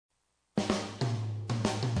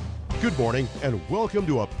Good morning and welcome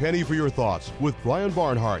to A Penny for Your Thoughts with Brian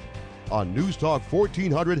Barnhart on News Talk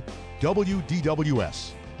 1400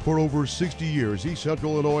 WDWS. For over 60 years, East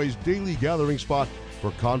Central Illinois' daily gathering spot for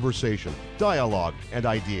conversation, dialogue, and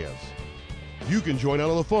ideas. You can join out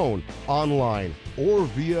on the phone, online, or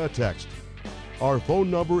via text. Our phone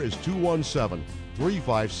number is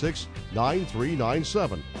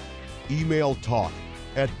 217-356-9397. Email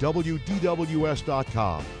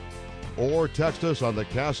talk@wdws.com. Or text us on the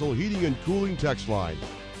Castle Heating and Cooling text line,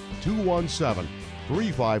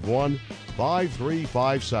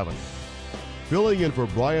 217-351-5357. Filling in for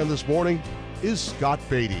Brian this morning is Scott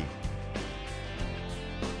Beatty.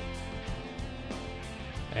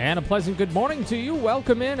 And a pleasant good morning to you.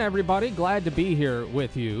 Welcome in, everybody. Glad to be here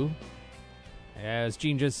with you. As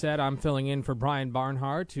Gene just said, I'm filling in for Brian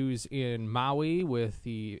Barnhart, who's in Maui with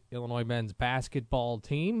the Illinois men's basketball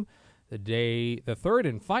team. The third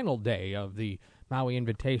and final day of the Maui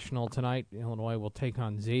Invitational tonight. Illinois will take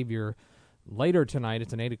on Xavier later tonight.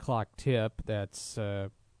 It's an 8 o'clock tip that's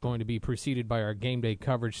going to be preceded by our game day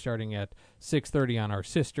coverage starting at 6:30 on our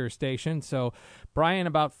sister station. So Brian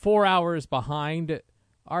about 4 hours behind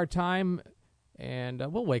our time, and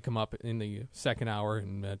we'll wake him up in the second hour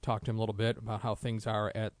and talk to him a little bit about how things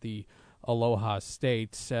are at the Aloha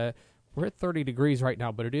States. We're at 30 degrees right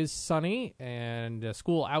now, but it is sunny, and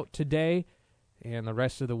school out today and the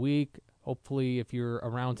rest of the week. Hopefully, if you're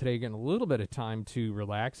around today, you're getting a little bit of time to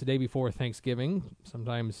relax. The day before Thanksgiving,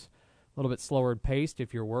 sometimes a little bit slower paced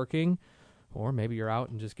if you're working, or maybe you're out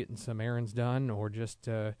and just getting some errands done, or just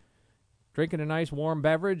drinking a nice warm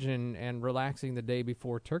beverage and relaxing the day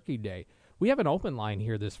before Turkey Day. We have an open line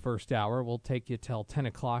here this first hour. We'll take you till 10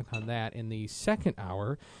 o'clock on that. In the second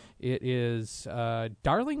hour, it is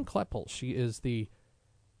Darlene Kloeppel. She is the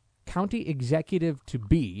county executive to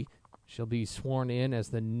be. She'll be sworn in as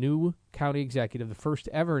the new county executive, the first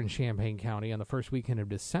ever in Champaign County on the first weekend of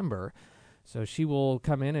December. So she will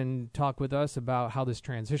come in and talk with us about how this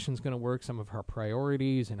transition is going to work, some of her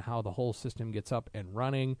priorities, and how the whole system gets up and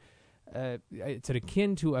running. It's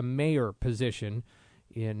akin to a mayor position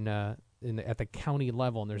at the county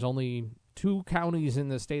level, and there's only 2 counties in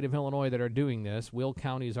the state of Illinois that are doing this. Will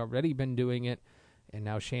County has already been doing it, and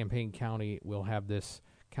now Champaign County will have this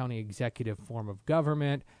county executive form of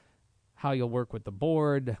government. How you'll work with the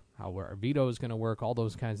board, how our veto is going to work, all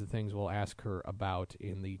those kinds of things we'll ask her about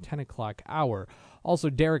in the 10 o'clock hour.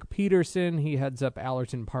 Also, Derek Peterson, he heads up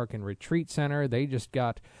Allerton Park and Retreat Center. They just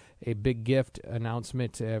got a big gift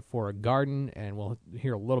announcement for a garden, and we'll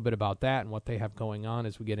hear a little bit about that and what they have going on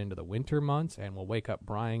as we get into the winter months, and we'll wake up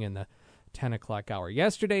Brian in the 10 o'clock hour.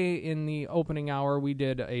 Yesterday in the opening hour, we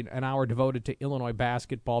did an hour devoted to Illinois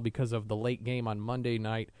basketball because of the late game on Monday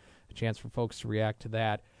night, a chance for folks to react to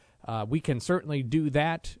that. We can certainly do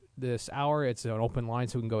that this hour. It's an open line,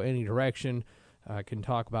 so we can go any direction. Can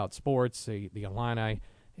talk about sports, the Illini,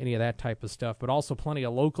 any of that type of stuff, but also plenty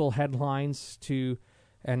of local headlines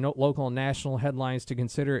and local and national headlines to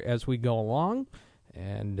consider as we go along.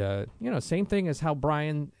 And, same thing as how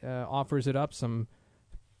Brian offers it up, some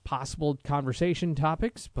possible conversation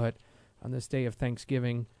topics, but on this day of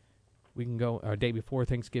Thanksgiving, we can go, or day before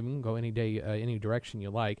Thanksgiving, go any day, any direction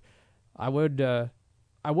you like. I would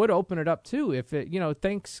open it up, too, if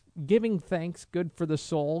Thanksgiving, good for the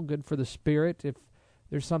soul, good for the spirit. If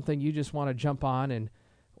there's something you just want to jump on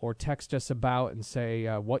or text us about and say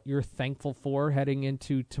what you're thankful for heading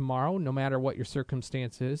into tomorrow, no matter what your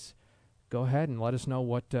circumstance is, go ahead and let us know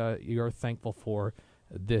what you're thankful for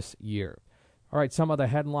this year. All right, some of the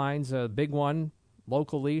headlines, a big one,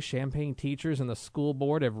 locally, Champaign teachers and the school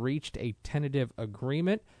board have reached a tentative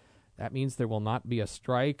agreement. That means there will not be a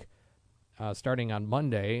strike starting on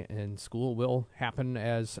Monday, and school will happen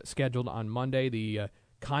as scheduled on Monday. The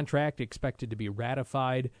contract expected to be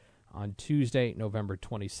ratified on Tuesday, November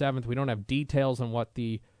 27th. We don't have details on what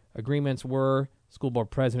the agreements were. School board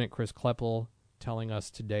president Chris Kloeppel telling us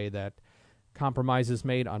today that compromises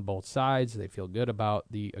made on both sides. They feel good about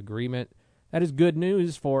the agreement. That is good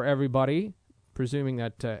news for everybody, presuming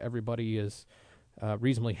that everybody is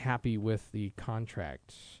reasonably happy with the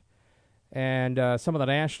contract. And some of the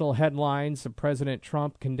national headlines, President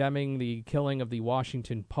Trump condemning the killing of the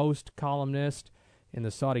Washington Post columnist in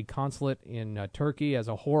the Saudi consulate in Turkey as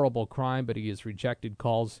a horrible crime, but he has rejected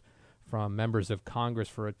calls from members of Congress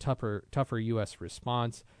for a tougher U.S.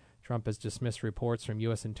 response. Trump has dismissed reports from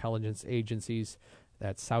U.S. intelligence agencies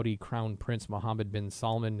that Saudi Crown Prince Mohammed bin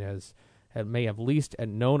Salman may have least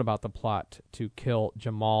known about the plot to kill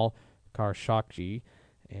Jamal Khashoggi.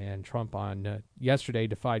 And Trump on yesterday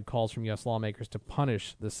defied calls from U.S. lawmakers to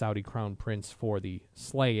punish the Saudi Crown Prince for the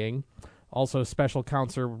slaying. Also, Special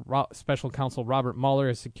Counsel Robert Mueller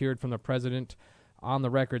has secured from the president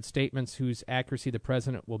on-the-record statements whose accuracy the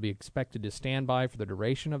president will be expected to stand by for the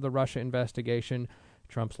duration of the Russia investigation.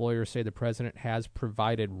 Trump's lawyers say the president has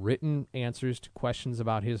provided written answers to questions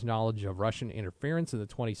about his knowledge of Russian interference in the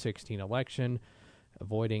 2016 election,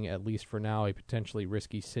 avoiding, at least for now, a potentially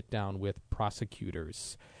risky sit-down with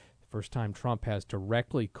prosecutors. First time Trump has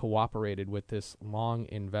directly cooperated with this long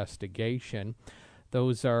investigation.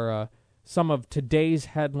 Those are some of today's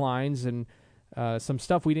headlines and some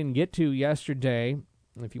stuff we didn't get to yesterday.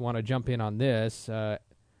 If you want to jump in on this,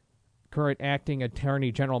 current acting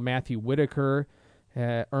Attorney General Matthew Whitaker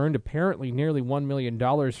earned apparently nearly $1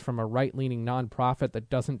 million from a right-leaning nonprofit that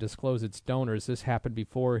doesn't disclose its donors. This happened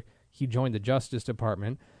before he joined the Justice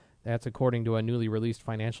Department. That's according to a newly released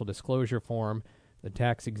financial disclosure form. The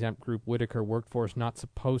tax-exempt group Whitaker worked for is not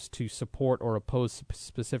supposed to support or oppose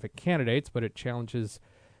specific candidates, but its challenges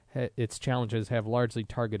have largely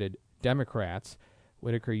targeted Democrats.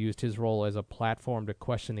 Whitaker used his role as a platform to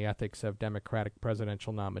question the ethics of Democratic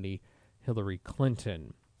presidential nominee Hillary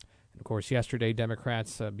Clinton. And of course, yesterday,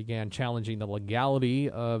 Democrats began challenging the legality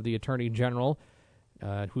of the Attorney General,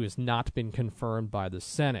 who has not been confirmed by the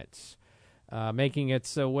Senate. Making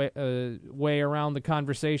its way around the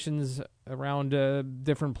conversations around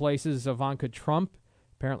different places, Ivanka Trump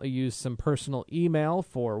apparently used some personal email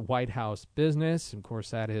for White House business. Of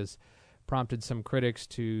course, that has prompted some critics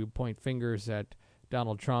to point fingers at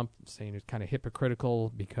Donald Trump, saying it's kind of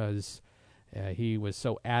hypocritical because he was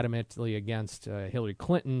so adamantly against Hillary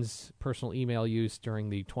Clinton's personal email use during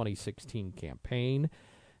the 2016 campaign.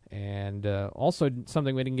 And also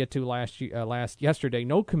something we didn't get to yesterday,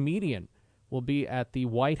 no comedian will be at the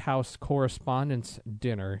White House Correspondents'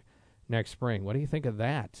 Dinner next spring. What do you think of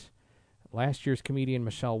that? Last year's comedian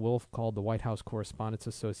Michelle Wolf called the White House Correspondents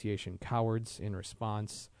Association cowards in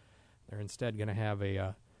response. They're instead going to have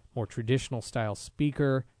a more traditional-style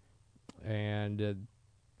speaker, and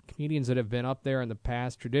comedians that have been up there in the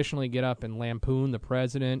past traditionally get up and lampoon the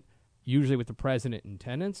president, usually with the president in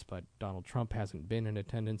attendance, but Donald Trump hasn't been in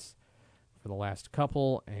attendance for the last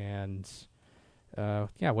couple, and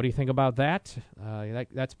what do you think about that?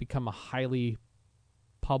 That's become a highly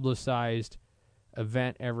publicized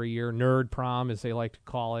event every year. Nerd prom, as they like to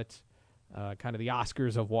call it. Kind of the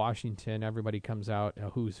Oscars of Washington. Everybody comes out,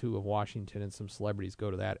 who's who of Washington, and some celebrities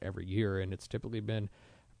go to that every year. And it's typically been a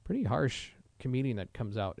pretty harsh comedian that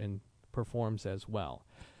comes out and performs as well.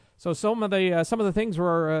 So some of the things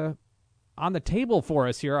were on the table for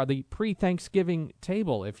us here are the pre-Thanksgiving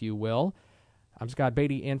table, if you will. I'm Scott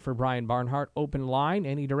Beatty in for Brian Barnhart. Open line,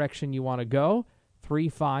 any direction you want to go.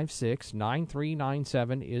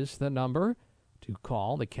 356-9397 is the number to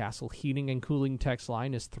call. The Castle Heating and Cooling text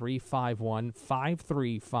line is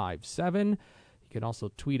 351-5357. You can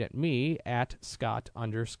also tweet at me at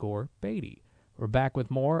Scott_Beatty. We're back with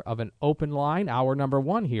more of an open line, hour number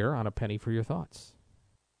 1 here on A Penny for Your Thoughts.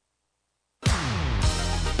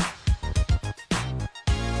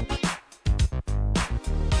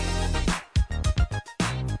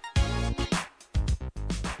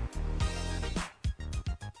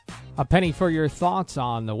 A penny for your thoughts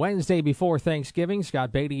on the Wednesday before Thanksgiving.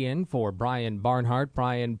 Scott Beatty in for Brian Barnhart.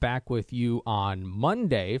 Brian back with you on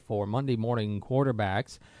Monday for Monday Morning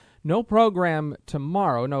Quarterbacks. No program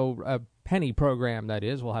tomorrow, no penny program, that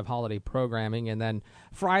is. We'll have holiday programming. And then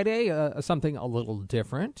Friday, something a little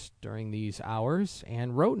different during these hours.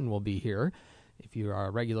 Ann Roten will be here. If you are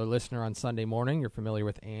a regular listener on Sunday morning, you're familiar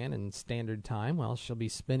with Ann and Standard Time. Well, she'll be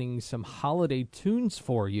spinning some holiday tunes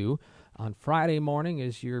for you on Friday morning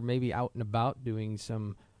as you're maybe out and about doing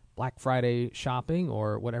some Black Friday shopping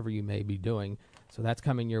or whatever you may be doing. So that's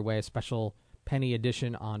coming your way, a special penny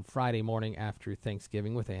edition on Friday morning after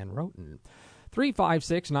Thanksgiving with Ann Roten.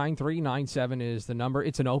 356-9397 is the number.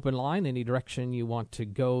 It's an open line, any direction you want to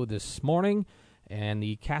go this morning. And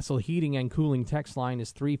the Castle Heating and Cooling text line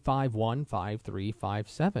is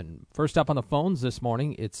 351-5357. First up on the phones this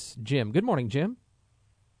morning, it's Jim. Good morning, Jim.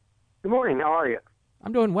 Good morning. How are you?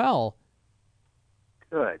 I'm doing well.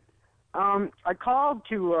 Good. I called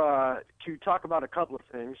to talk about a couple of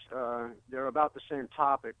things. They're about the same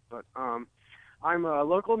topic, but I'm a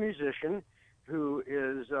local musician who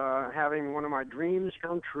is having one of my dreams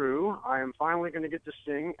come true. I am finally going to get to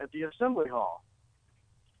sing at the Assembly Hall.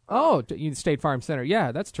 State Farm Center.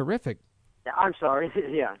 Yeah, that's terrific. Yeah, I'm sorry.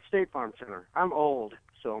 Yeah, State Farm Center. I'm old,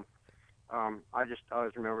 so I just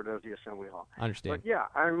always remembered it as the Assembly Hall. I understand. But yeah,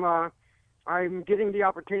 I'm getting the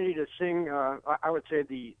opportunity to sing. I would say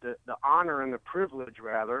the honor and the privilege,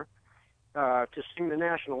 rather, to sing the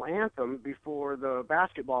national anthem before the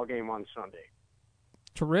basketball game on Sunday.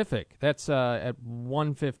 terrific. That's at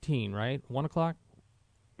 1:15, right? 1 o'clock?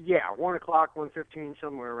 Yeah, 1 o'clock, 1:15,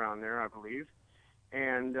 somewhere around there, I believe.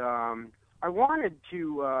 And I wanted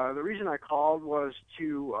to, the reason I called was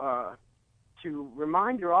to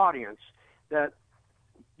remind your audience that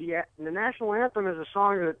the national anthem is a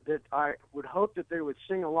song that I would hope that they would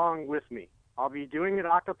sing along with me. I'll be doing it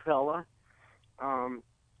a cappella.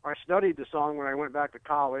 I studied the song when I went back to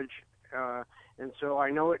college, and so I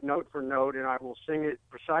know it note for note, and I will sing it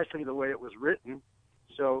precisely the way it was written.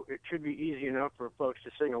 So it should be easy enough for folks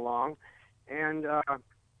to sing along. And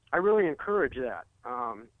I really encourage that,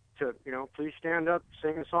 to, please stand up,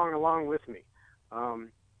 sing the song along with me. I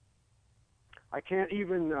can't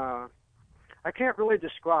really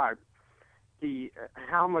describe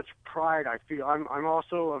how much pride I feel. I'm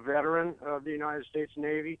also a veteran of the United States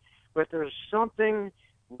Navy, but there's something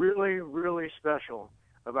really, really special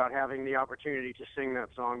about having the opportunity to sing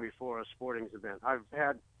that song before a sporting event. I've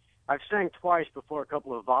sang twice before a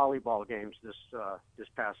couple of volleyball games this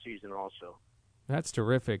past season also. That's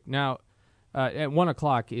terrific. Now, at 1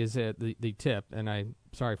 o'clock is the tip, and I'm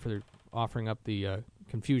sorry for offering up the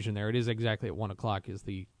confusion there. It is exactly at 1 o'clock is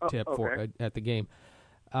the tip for at the game.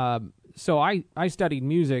 So I studied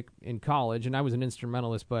music in college, and I was an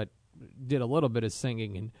instrumentalist, but did a little bit of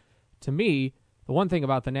singing. And to me, the one thing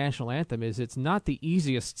about the national anthem is it's not the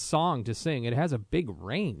easiest song to sing. It has a big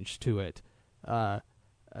range to it.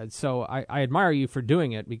 So I admire you for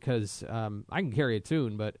doing it because I can carry a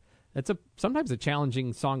tune, but it's sometimes a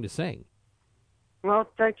challenging song to sing. Well,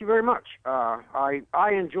 thank you very much.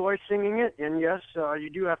 I enjoy singing it, and yes, you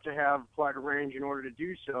do have to have quite a range in order to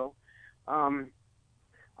do so. I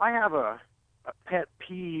have a pet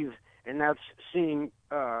peeve, and that's seeing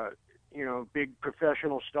big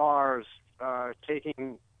professional stars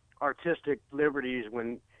taking artistic liberties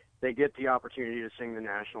when they get the opportunity to sing the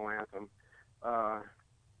national anthem.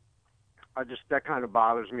 That kind of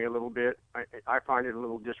bothers me a little bit. I find it a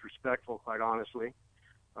little disrespectful, quite honestly.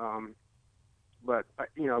 But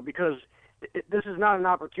because this is not an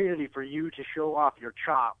opportunity for you to show off your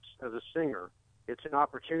chops as a singer. It's an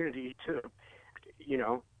opportunity to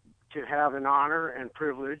have an honor and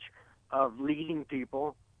privilege of leading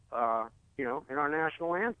people, in our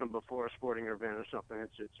national anthem before a sporting event or something.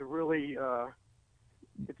 It's a really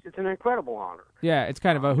it's an incredible honor. Yeah, it's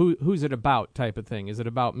kind of a who's it about type of thing. Is it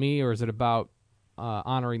about me, or is it about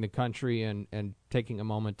honoring the country and taking a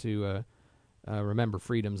moment to remember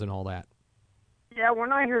freedoms and all that? Yeah,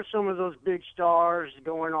 when I hear some of those big stars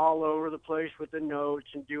going all over the place with the notes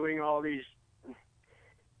and doing all these,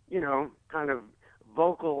 kind of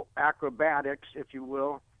vocal acrobatics, if you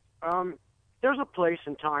will, there's a place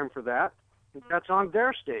and time for that. That's on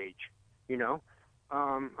their stage, I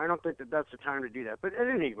don't think that that's the time to do that. But at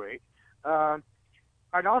any rate,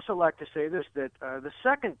 I'd also like to say this, that the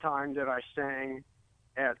second time that I sang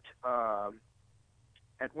at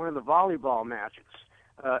one of the volleyball matches,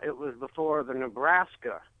 it was before the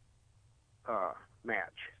Nebraska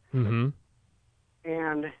match. Mm-hmm.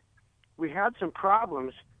 And we had some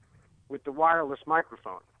problems with the wireless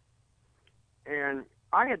microphone. And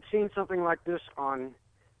I had seen something like this on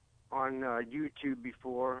YouTube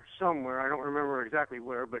before, somewhere. I don't remember exactly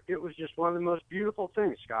where, but it was just one of the most beautiful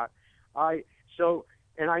things, Scott.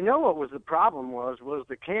 And I know what was the problem was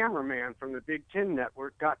the cameraman from the Big Ten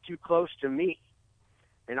Network got too close to me.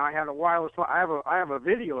 And I had a wireless. I have a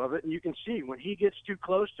video of it, and you can see when he gets too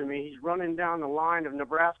close to me, he's running down the line of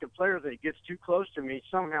Nebraska players. And he gets too close to me.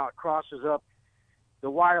 Somehow it crosses up the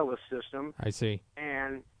wireless system. I see.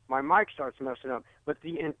 And my mic starts messing up. But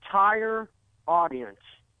the entire audience,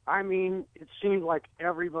 I mean, it seemed like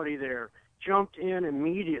everybody there jumped in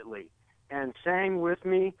immediately and sang with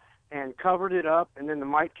me and covered it up. And then the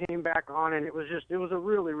mic came back on, and it was a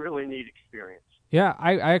really, really neat experience. Yeah,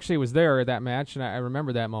 I actually was there at that match, and I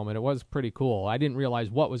remember that moment. It was pretty cool. I didn't realize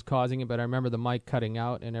what was causing it, but I remember the mic cutting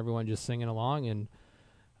out and everyone just singing along, and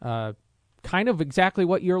kind of exactly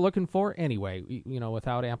what you're looking for anyway,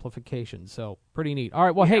 without amplification. So pretty neat. All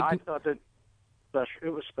right, well, yeah, hey. I thought that it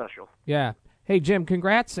was special. Yeah. Hey, Jim,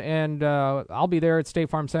 congrats, and I'll be there at State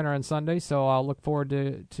Farm Center on Sunday, so I'll look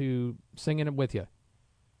forward to singing it with you.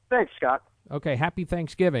 Thanks, Scott. Okay, happy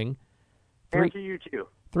Thanksgiving. And to you, too.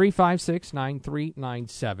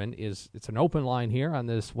 356-9397 it's an open line here on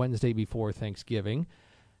this Wednesday before Thanksgiving.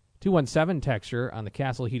 217 texture on the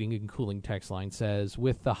Castle Heating and Cooling text line says,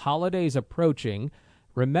 with the holidays approaching,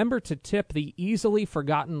 remember to tip the easily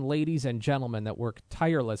forgotten ladies and gentlemen that work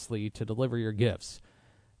tirelessly to deliver your gifts.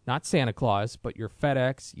 Not Santa Claus, but your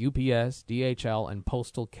FedEx, UPS, DHL, and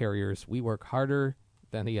postal carriers. We work harder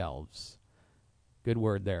than the elves. Good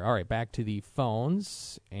word there. All right, back to the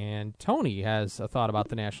phones. And Tony has a thought about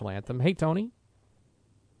the national anthem. Hey, Tony.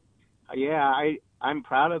 Yeah, I'm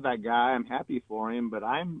proud of that guy. I'm happy for him, but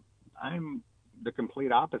I'm the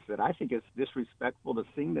complete opposite. I think it's disrespectful to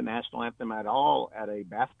sing the national anthem at all at a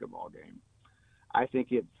basketball game. I think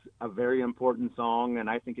it's a very important song, and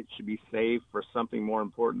I think it should be saved for something more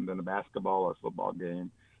important than a basketball or football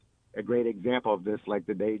game. A great example of this, like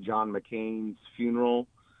the day John McCain's funeral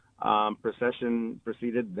procession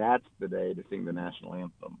proceeded, that's the day to sing the national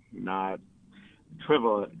anthem, not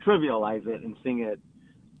trivialize it and sing it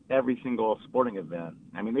every single sporting event.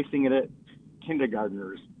 I mean, they sing it at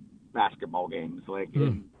kindergartners' basketball games. Like,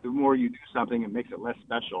 and the more you do something, it makes it less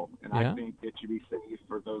special. And I think it should be saved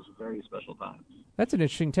for those very special times. That's an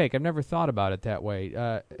interesting take. I've never thought about it that way.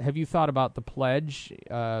 Have you thought about the pledge?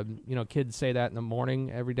 Kids say that in the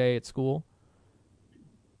morning every day at school.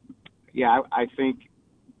 Yeah, I think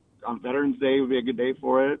on Veterans Day would be a good day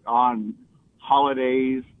for it. On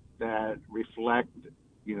holidays that reflect,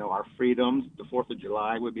 our freedoms, the 4th of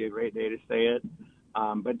July would be a great day to say it.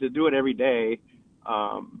 But to do it every day,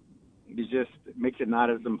 it just makes it not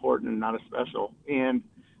as important and not as special. And,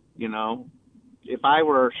 if I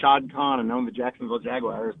were Shad Khan and owned the Jacksonville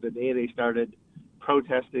Jaguars, the day they started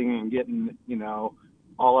protesting and getting,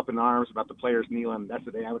 all up in arms about the players kneeling, that's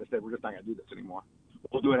the day I would have said, we're just not going to do this anymore.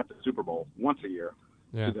 We'll do it at the Super Bowl once a year.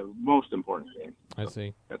 Yeah. It's the most important game. I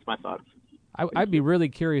see. That's my thoughts. I'd be really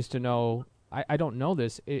curious to know, I don't know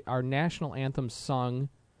this, are national anthems sung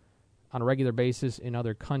on a regular basis in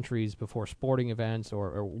other countries before sporting events,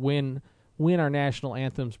 or when are national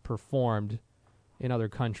anthems performed in other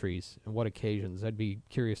countries and what occasions? I'd be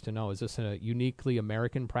curious to know. Is this a uniquely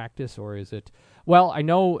American practice, or is it? Well, I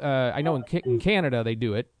know in Canada they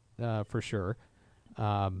do it for sure,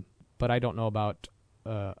 but I don't know about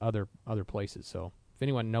other places. So if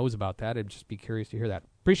anyone knows about that, I'd just be curious to hear that.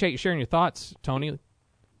 Appreciate you sharing your thoughts, Tony.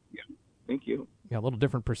 Yeah, thank you. Yeah, a little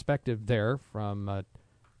different perspective there from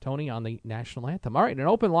Tony on the national anthem. All right, an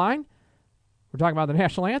open line. We're talking about the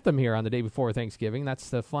national anthem here on the day before Thanksgiving. That's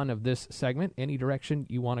the fun of this segment, any direction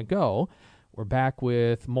you want to go. We're back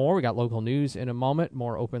with more. We got local news in a moment,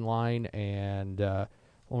 more open line, and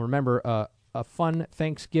we'll remember a fun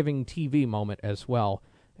Thanksgiving TV moment as well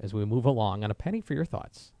as we move along on A Penny for Your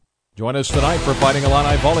Thoughts. Join us tonight for Fighting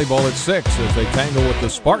Illini Volleyball at 6 as they tangle with the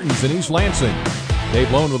Spartans in East Lansing. Dave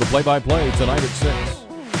Lone with the play-by-play tonight at 6.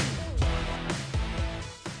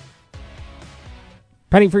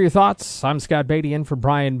 Penny for Your Thoughts. I'm Scott Beatty in for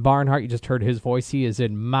Brian Barnhart. You just heard his voice. He is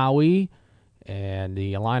in Maui, and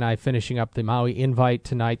the Illini finishing up the Maui invite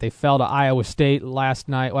tonight. They fell to Iowa State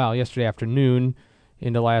yesterday afternoon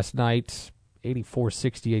into last night,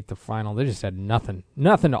 84-68 the final. They just had nothing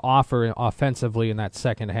to offer offensively in that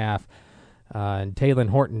second half. And Taylon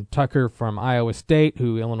Horton-Tucker from Iowa State,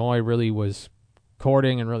 who Illinois really was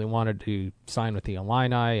courting and really wanted to sign with the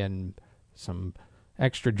Illini, and some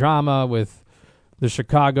extra drama with the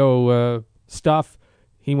Chicago stuff.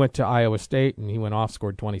 He went to Iowa State, and he went off,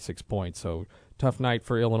 scored 26 points. So tough night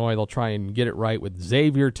for Illinois. They'll try and get it right with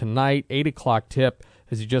Xavier tonight, 8 o'clock tip.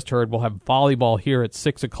 As you just heard, we'll have volleyball here at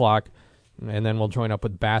 6 o'clock, and then we'll join up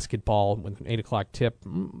with basketball with an 8 o'clock tip.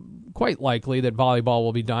 Quite likely that volleyball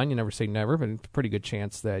will be done. You never say never, but it's a pretty good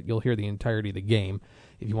chance that you'll hear the entirety of the game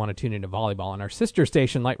if you want to tune into volleyball. On our sister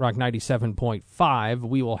station, Light Rock 97.5,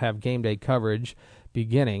 we will have game day coverage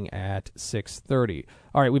beginning at 6:30.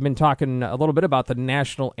 All right, we've been talking a little bit about the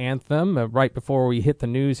national anthem. Right before we hit the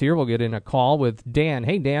news here, we'll get in a call with Dan.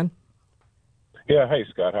 Hey, Dan. Yeah, hey,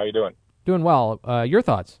 Scott. How you doing? Doing well. Your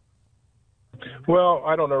thoughts? Well,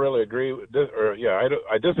 I don't really agree with this,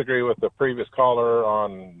 I disagree with the previous caller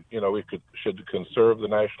on, we should conserve the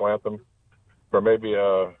national anthem, or maybe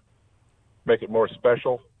make it more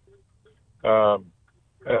special.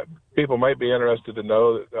 People might be interested to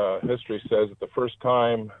know that history says that the first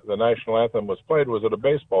time the national anthem was played was at a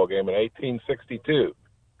baseball game in 1862.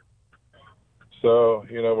 So,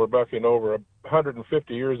 we're bucking over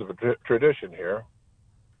 150 years of a tradition here.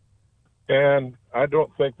 And I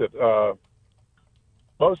don't think that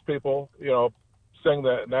most people, sing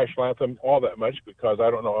the national anthem all that much, because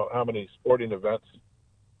I don't know how many sporting events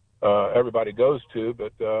everybody goes to,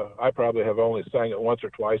 but I probably have only sang it once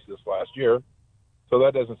or twice this last year. So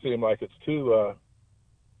that doesn't seem like it's too,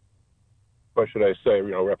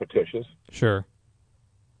 repetitious. Sure.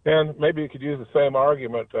 And maybe you could use the same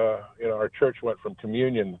argument. Our church went from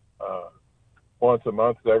communion once a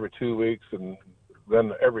month to every 2 weeks and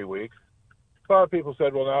then every week. A lot of people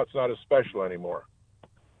said, well, now it's not as special anymore.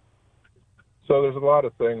 So there's a lot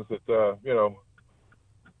of things that,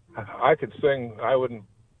 I could sing. I wouldn't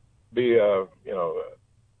be,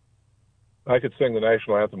 I could sing the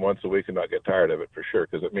national anthem once a week and not get tired of it for sure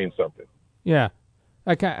because it means something. Yeah.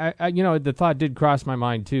 The thought did cross my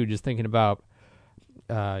mind too, just thinking about,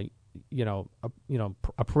 a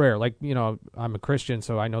prayer. Like, I'm a Christian,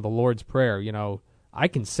 so I know the Lord's Prayer. I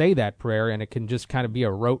can say that prayer, and it can just kind of be a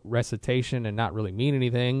rote recitation and not really mean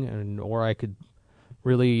anything, or I could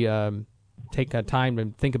really take time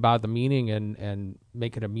to think about the meaning and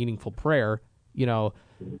make it a meaningful prayer.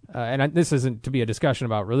 This isn't to be a discussion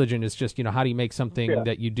about religion. It's just, how do you make something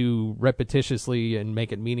that you do repetitiously and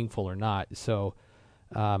make it meaningful or not? So.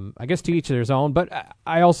 I guess to each their own, but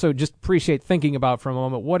I also just appreciate thinking about for a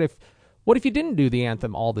moment, what if you didn't do the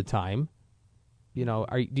anthem all the time?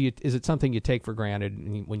 Is it something you take for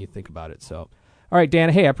granted when you think about it? So, all right, Dan,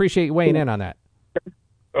 hey, I appreciate you weighing in on that.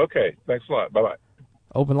 Okay, thanks a lot. Bye-bye.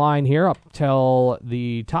 Open line here up till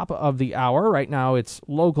the top of the hour. Right now it's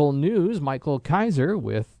local news. Michael Kaiser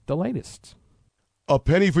with the latest. A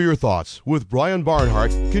Penny for Your Thoughts with Brian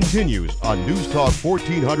Barnhart continues on News Talk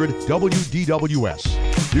 1400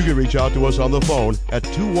 WDWS. You can reach out to us on the phone at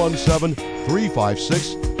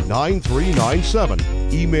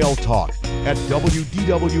 217-356-9397. Email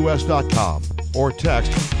talk@WDWS.com or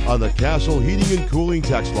text on the Castle Heating and Cooling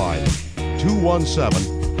text line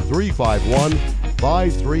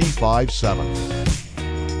 217-351-5357.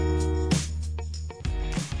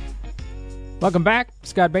 Welcome back.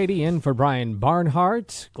 Scott Beatty in for Brian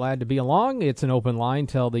Barnhart. Glad to be along. It's an open line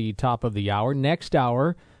till the top of the hour. Next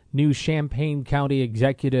hour, new Champaign County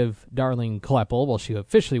Executive Darlene Kloeppel. Well, she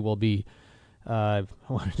officially will be, I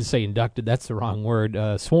wanted to say inducted. That's the wrong word.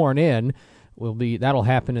 Sworn in. That'll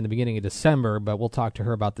happen in the beginning of December, but we'll talk to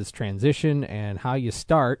her about this transition and how you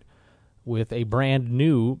start with a brand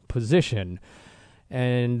new position.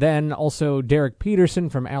 And then also Derek Peterson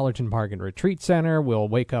from Allerton Park and Retreat Center will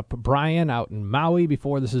wake up Brian out in Maui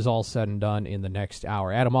before this is all said and done in the next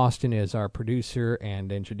hour. Adam Austin is our producer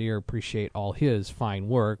and engineer. Appreciate all his fine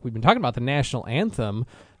work. We've been talking about the national anthem.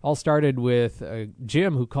 All started with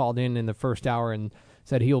Jim, who called in the first hour and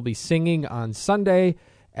said he'll be singing on Sunday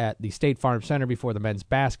at the State Farm Center before the men's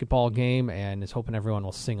basketball game and is hoping everyone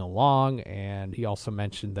will sing along. And he also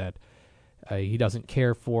mentioned that he doesn't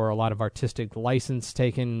care for a lot of artistic license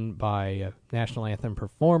taken by national anthem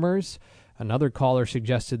performers. Another caller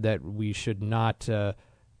suggested that we should not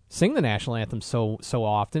sing the national anthem so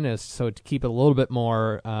often, to keep it a little bit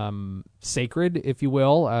more sacred, if you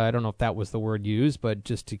will. I don't know if that was the word used, but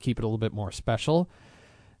just to keep it a little bit more special.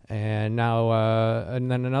 And now,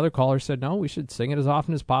 and then another caller said, no, we should sing it as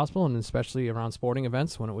often as possible, and especially around sporting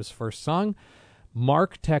events when it was first sung.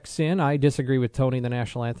 Mark texts in, I disagree with Tony. The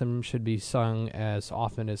national anthem should be sang as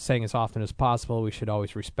often as possible. We should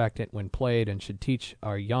always respect it when played and should teach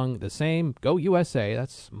our young the same. Go USA.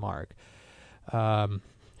 That's Mark. A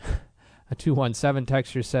 217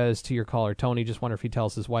 texter says to your caller, Tony, just wonder if he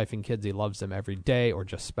tells his wife and kids he loves them every day or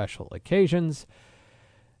just special occasions.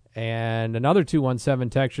 And another 217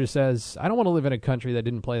 texter says, I don't want to live in a country that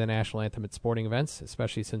didn't play the national anthem at sporting events,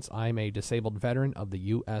 especially since I'm a disabled veteran of the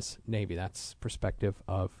U.S. Navy. That's perspective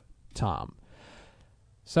of Tom.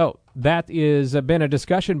 So that is been a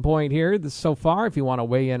discussion point here so far. If you want to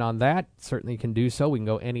weigh in on that, certainly can do so. We can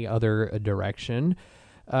go any other direction.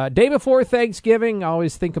 Day before Thanksgiving, I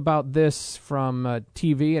always think about this from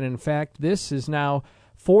TV, and in fact, this is now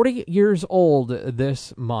 40 years old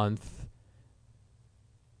this month.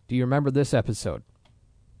 Do you remember this episode?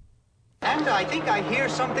 And I think I hear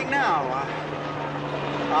something now.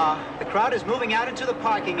 The crowd is moving out into the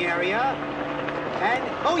parking area. And,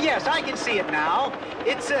 oh yes, I can see it now.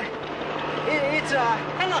 It's a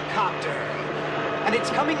helicopter. And it's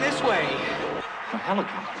coming this way. A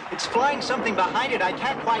helicopter? It's flying something behind it. I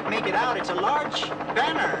can't quite make it out. It's a large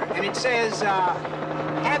banner. And it says,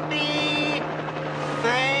 Happy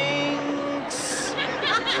Thanksgiving.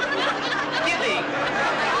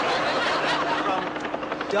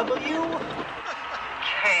 W-K-R-P.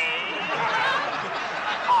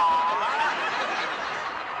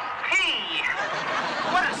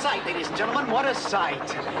 What a sight, ladies and gentlemen, what a sight.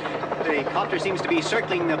 The copter seems to be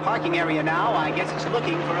circling the parking area now. I guess it's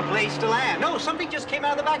looking for a place to land. No, something just came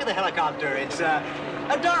out of the back of the helicopter. It's a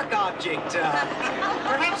dark object,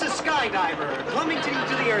 perhaps a skydiver, plummeting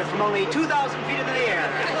to the earth from only 2,000 feet into the air.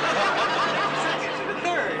 Second to the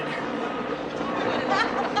third.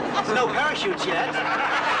 There's no parachutes yet.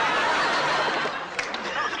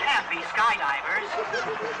 Skydivers.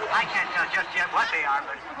 I can't tell just yet what they are,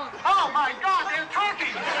 but... Oh, my God, they're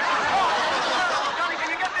talking! Oh, Johnny,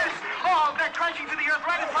 can you get this? Oh, they're crashing to the earth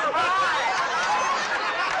right in front of our eyes!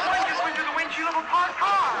 One just went through the windshield of a parked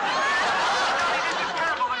car! Johnny, this is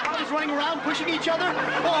terrible. The running around pushing each other?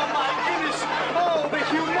 Oh, my goodness. Oh, the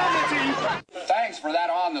humanity. Thanks for that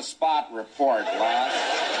on-the-spot report, lads.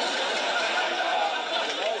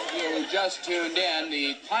 For those of you who just tuned in,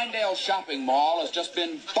 the Pinedale Shopping Mall has just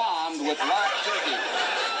been bombed with live turkey.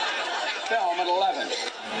 Film at 11.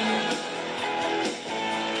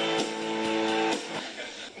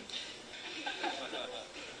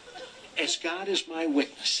 As God is my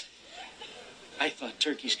witness, I thought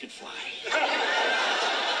turkeys could fly.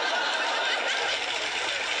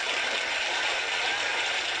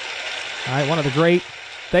 All right, one of the great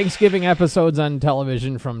Thanksgiving episodes on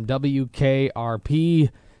television from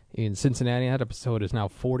WKRP in Cincinnati. That episode is now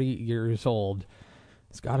 40 years old.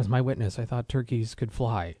 As God is my witness, I thought turkeys could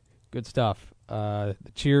fly. Good stuff. The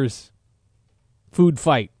Cheers food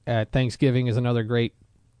fight at Thanksgiving is another great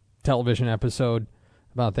television episode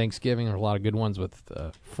about Thanksgiving. There's a lot of good ones with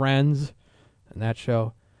Friends and that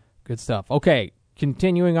show. Good stuff. Okay,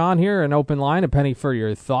 continuing on here, an open line, a penny for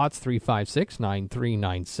your thoughts,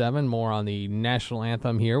 356-9397. More on the national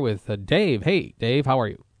anthem here with Dave. Hey, Dave, how are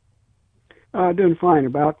you? Doing fine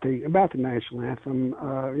about the national anthem.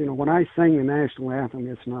 When I sing the national anthem,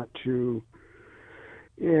 it's not to.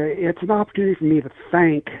 It's an opportunity for me to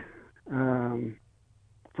thank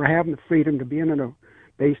for having the freedom to be in a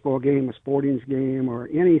baseball game, a sporting game, or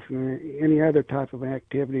any other type of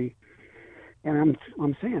activity. And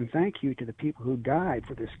I'm saying thank you to the people who died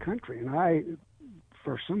for this country. And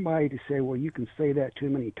for somebody to say, well, you can say that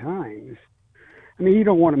too many times. I mean, you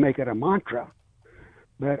don't want to make it a mantra,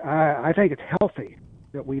 but I think it's healthy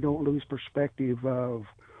that we don't lose perspective of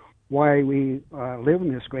why we live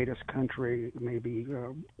in this greatest country, maybe,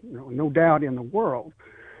 no doubt in the world.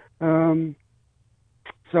 I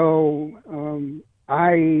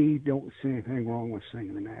don't see anything wrong with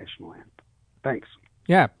singing the national anthem. Thanks.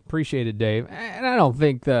 Yeah, appreciate it, Dave. And I don't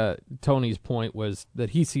think Tony's point was that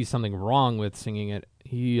he sees something wrong with singing it.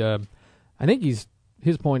 I think his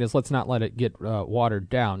point is let's not let it get watered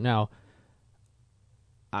down. Now,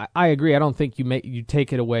 I agree. I don't think you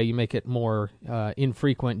take it away, you make it more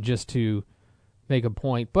infrequent just to make a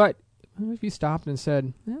point. But if you stopped and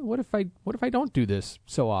said, what if I don't do this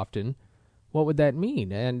so often? What would that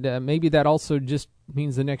mean? And maybe that also just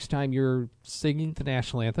means the next time you're singing the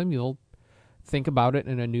national anthem, you'll think about it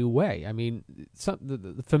in a new way. I mean,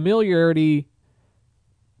 the familiarity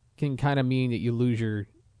can kind of mean that you lose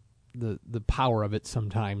the power of it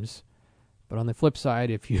sometimes. But on the flip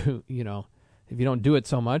side, if you don't do it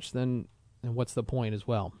so much, then what's the point as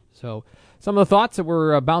well? So some of the thoughts that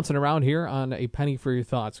we're bouncing around here on A Penny for Your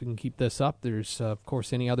Thoughts. We can keep this up. There's, of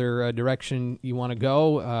course, any other direction you want to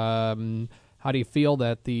go. How do you feel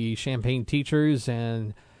that the Champaign teachers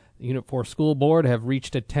and the Unit 4 School Board have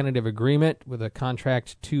reached a tentative agreement with a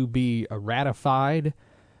contract to be ratified?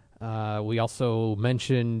 We also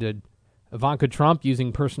mentioned Ivanka Trump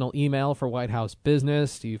using personal email for White House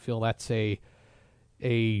business. Do you feel that's a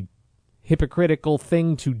hypocritical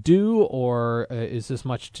thing to do, or is this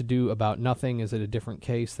much to do about nothing? Is it a different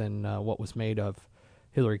case than what was made of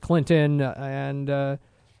Hillary Clinton? And is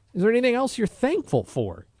there anything else you're thankful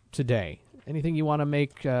for today? Anything you want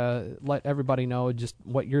to let everybody know just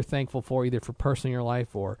what you're thankful for, either for personally in your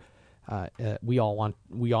life or we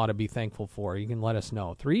ought to be thankful for? You can let us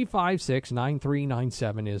know.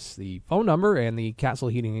 356-9397 is the phone number, and the Castle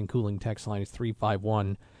Heating and Cooling text line is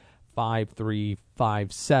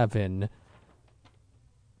 351-5357.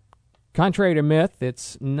 Contrary to myth,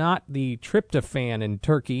 it's not the tryptophan in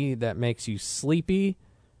turkey that makes you sleepy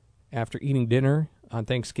after eating dinner on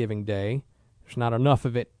Thanksgiving Day. There's not enough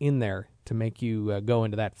of it in there to make you go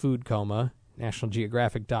into that food coma.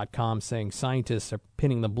 NationalGeographic.com saying scientists are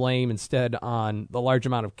pinning the blame instead on the large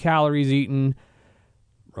amount of calories eaten,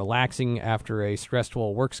 relaxing after a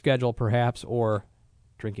stressful work schedule perhaps, or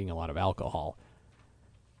drinking a lot of alcohol.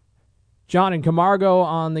 John in Camargo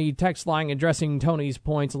on the text line addressing Tony's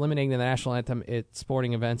points. Eliminating the national anthem at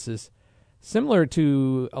sporting events is similar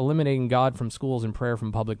to eliminating God from schools and prayer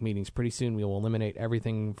from public meetings. Pretty soon we will eliminate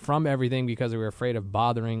everything from everything because we're afraid of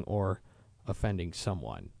bothering or offending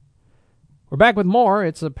someone. We're back with more.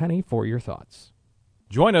 It's a penny for your thoughts.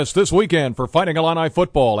 Join us this weekend for Fighting Illini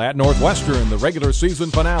football at Northwestern, the regular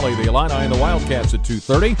season finale. The Illini and the Wildcats at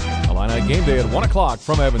 2:30. Illini game day at 1 o'clock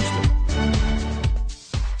from Evanston.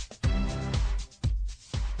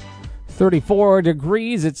 34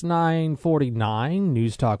 degrees. It's 9:49.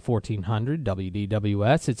 News Talk 1400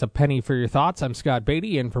 WDWS. It's a penny for your thoughts. I'm Scott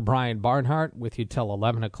Beatty in for Brian Barnhart with you till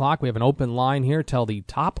 11 o'clock. We have an open line here till the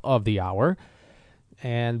top of the hour.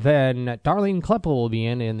 And then Darlene Kloeppel will be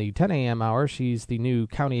in the 10 a.m. hour. She's the new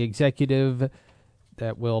county executive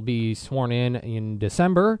that will be sworn in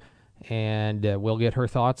December. and we'll get her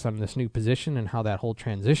thoughts on this new position and how that whole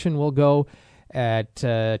transition will go. At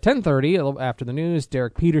 10:30, after the news,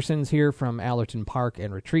 Derek Peterson's here from Allerton Park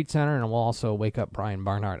and Retreat Center, and we'll also wake up Brian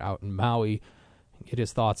Barnhart out in Maui, get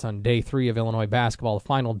his thoughts on Day 3 of Illinois basketball, the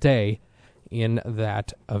final day in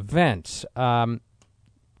that event.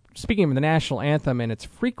 Speaking of the national anthem and its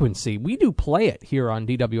frequency, we do play it here on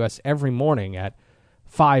DWS every morning at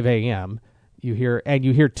 5 a.m. You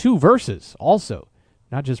hear two verses also,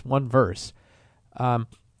 not just one verse.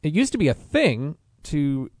 It used to be a thing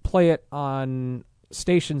to play it on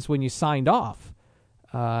stations when you signed off,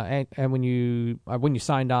 and when you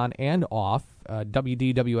signed on and off.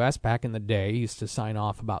 WDWS back in the day used to sign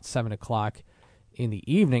off about 7 o'clock in the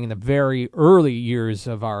evening in the very early years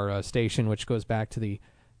of our station, which goes back to the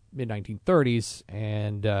mid-1930s,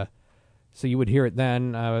 and so you would hear it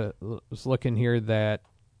then. I was looking here that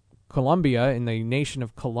Columbia, in the nation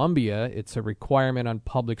of Columbia, it's a requirement on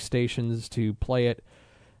public stations to play it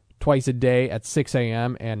twice a day at 6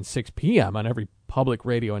 a.m. and 6 p.m. on every public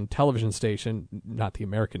radio and television station, not the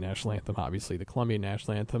American national anthem, obviously, the Colombian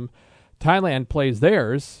national anthem. Thailand plays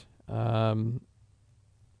theirs at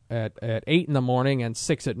 8 in the morning and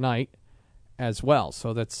 6 at night as well.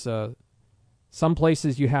 So that's some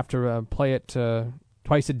places you have to play it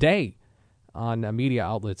twice a day on media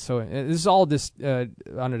outlets. So this is all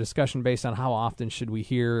on a discussion based on how often should we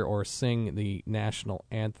hear or sing the national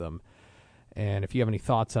anthem. And if you have any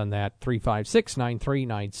thoughts on that,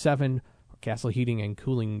 356-9397, Castle Heating and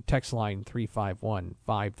Cooling text line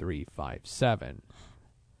 351-5357.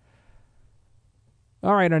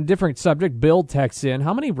 All right, on a different subject, Bill texts in,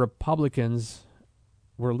 how many Republicans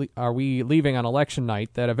are we leaving on election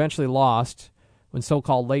night that eventually lost when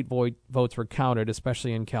so-called late votes were counted,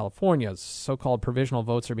 especially in California? So-called provisional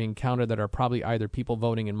votes are being counted that are probably either people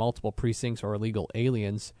voting in multiple precincts or illegal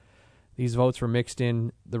aliens. These votes were mixed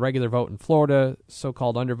in the regular vote in Florida.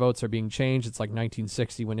 So-called undervotes are being changed. It's like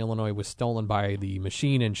 1960 when Illinois was stolen by the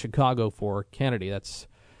machine in Chicago for Kennedy. That's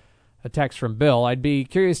a text from Bill. I'd be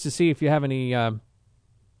curious to see if you have any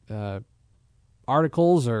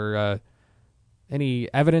articles or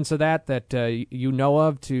any evidence of that you know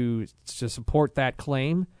of to support that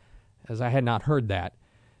claim, as I had not heard that,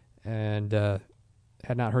 and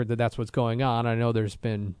had not heard that that's what's going on. I know there's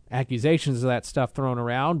been accusations of that stuff thrown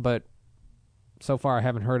around, but so far I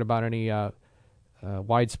haven't heard about any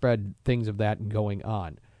widespread things of that going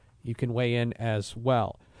on. You can weigh in as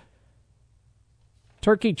well.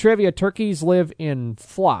 Turkey trivia. Turkeys live in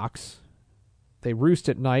flocks. They roost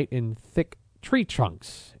at night in thick tree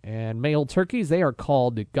trunks. And male turkeys, they are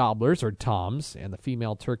called gobblers or toms, and the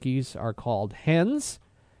female turkeys are called hens.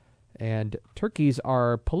 And turkeys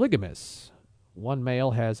are polygamous. One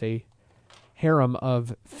male has a harem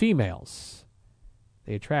of females.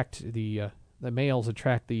 They attract the males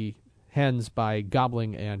attract the hens by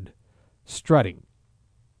gobbling and strutting, in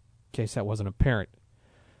case that wasn't apparent.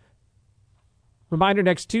 Reminder,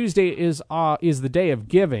 next Tuesday is the day of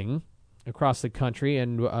giving across the country,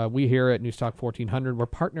 and we here at News Talk 1400, we're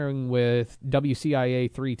partnering with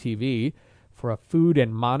WCIA 3 TV for a food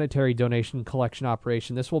and monetary donation collection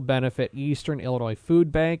operation. This will benefit Eastern Illinois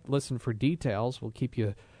Food Bank. Listen for details. We'll keep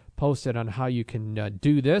you posted on how you can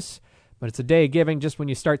do this. But it's a day of giving. Just when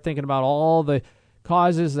you start thinking about all the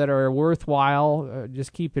causes that are worthwhile,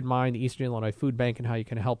 just keep in mind the Eastern Illinois Food Bank and how you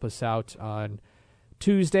can help us out on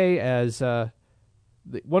Tuesday. As one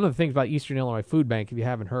of the things about Eastern Illinois Food Bank, if you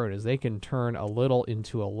haven't heard, is they can turn a little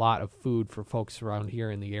into a lot of food for folks around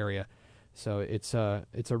here in the area. So it's a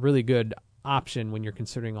really good option when you're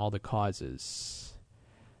considering all the causes.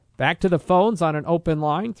 Back to the phones on an open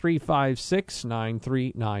line,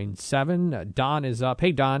 356-9397. Don is up.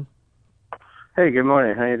 Hey, Don. Hey, good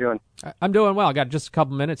morning. How you doing? I'm doing well. Got just a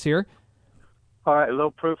couple minutes here. All right, a little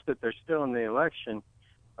proof that they're still in the election.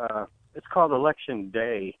 It's called Election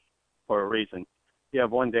Day for a reason. You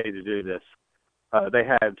have one day to do this. They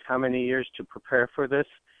had how many years to prepare for this?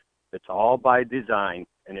 It's all by design.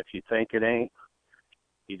 And if you think it ain't,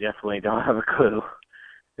 you definitely don't have a clue.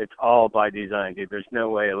 It's all by design, dude. There's no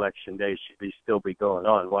way Election Day should still be going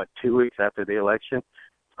on. 2 weeks after the election?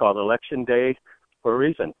 It's called Election Day for a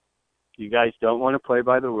reason. You guys don't want to play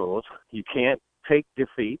by the rules. You can't take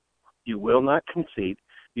defeat. You will not concede.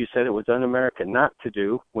 You said it was un-American not to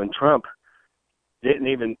do when Trump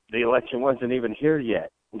the election wasn't even here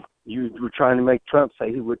yet. You were trying to make Trump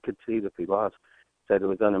say he would concede if he lost. Said it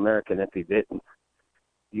was un-American if he didn't.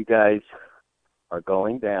 You guys are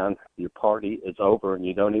going down. Your party is over, and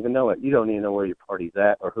you don't even know it. You don't even know where your party's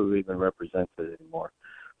at or who even represents it anymore.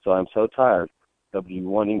 So I'm so tired of you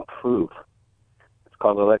wanting proof. It's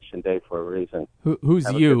called Election Day for a reason. Who's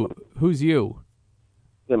you? Who's you?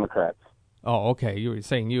 Democrats. Oh, okay. You were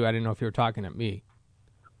saying you. I didn't know if you were talking at me.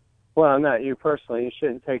 Well, not you personally. You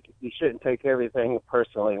shouldn't take everything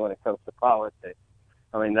personally when it comes to politics.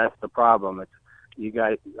 I mean, that's the problem. It's you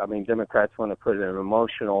guys. I mean, Democrats want to put an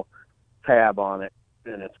emotional tab on it,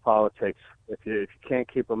 and it's politics. If you can't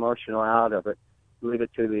keep emotional out of it, leave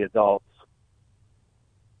it to the adults.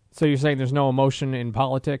 So you're saying there's no emotion in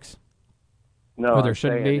politics? No, or there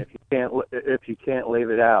shouldn't be. If you can't leave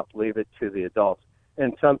it out, leave it to the adults.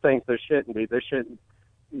 And some things there shouldn't be. There shouldn't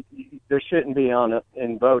be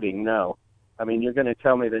in voting. No, I mean you're going to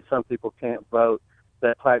tell me that some people can't vote,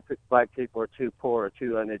 that black people are too poor or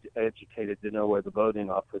too uneducated to know where the voting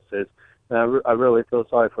office is. And I really feel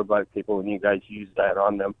sorry for black people when you guys use that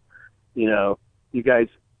on them. You know, you guys,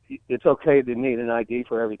 it's okay to need an ID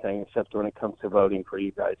for everything except when it comes to voting for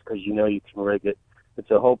you guys, because you know you can rig it. It's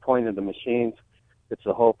the whole point of the machines. It's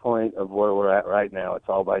the whole point of where we're at right now. It's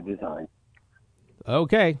all by design.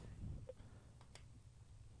 Okay.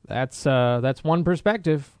 That's one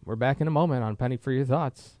perspective. We're back in a moment on Penny for Your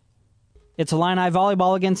Thoughts. It's Illini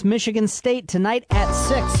volleyball against Michigan State tonight at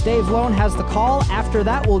 6. Dave Lone has the call. After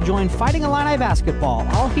that, we'll join Fighting Illini basketball,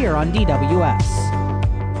 all here on DWS.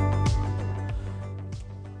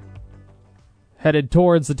 Headed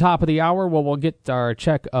towards the top of the hour, well, we'll get our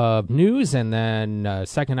check of news, and then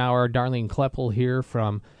second hour, Darlene Kloeppel here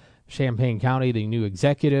from Champaign County, the new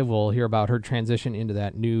executive. We'll hear about her transition into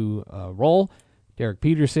that new role. Derek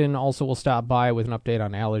Peterson also will stop by with an update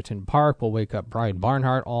on Allerton Park. We'll wake up Brian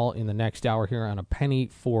Barnhart, all in the next hour here on A Penny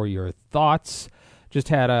for Your Thoughts. Just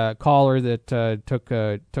had a caller that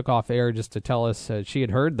took off air just to tell us she had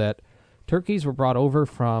heard that turkeys were brought over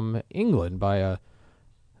from England by a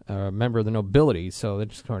member of the nobility, so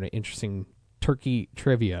that's just kind of interesting turkey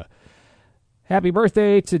trivia. Happy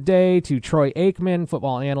birthday today to Troy Aikman,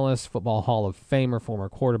 football analyst, football Hall of Famer, former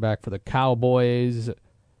quarterback for the Cowboys.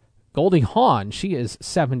 Goldie Hawn, she is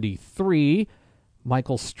 73.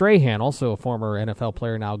 Michael Strahan, also a former NFL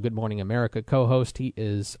player, now Good Morning America co-host, he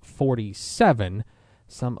is 47.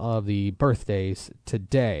 Some of the birthdays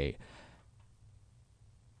today.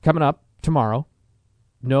 Coming up tomorrow,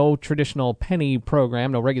 no traditional penny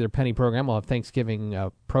program, no regular penny program. We'll have Thanksgiving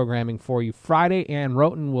programming for you Friday. Ann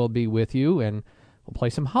Roten will be with you, and we'll play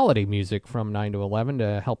some holiday music from 9 to 11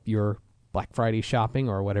 to help your Black Friday shopping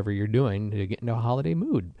or whatever you're doing to get into a holiday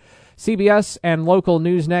mood. CBS and local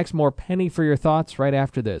news next. More Penny for Your Thoughts right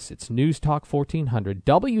after this. It's News Talk 1400,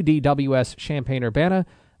 WDWS Champaign-Urbana,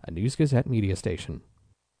 a News Gazette media station.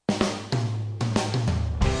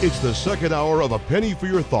 It's the second hour of A Penny for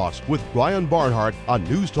Your Thoughts with Brian Barnhart on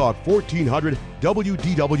News Talk 1400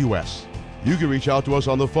 WDWS. You can reach out to us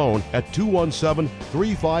on the phone at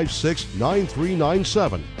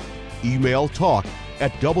 217-356-9397. Email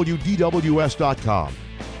talk@WDWS.com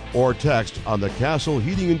or text on the Castle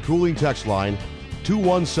Heating and Cooling text line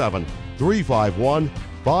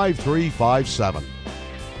 217-351-5357.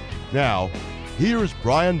 Now, here's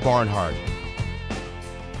Brian Barnhart.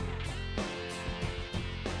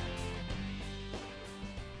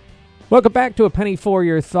 Welcome back to A Penny for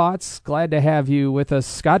Your Thoughts. Glad to have you with us.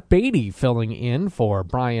 Scott Beatty filling in for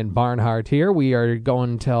Brian Barnhart here. We are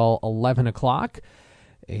going till 11 o'clock,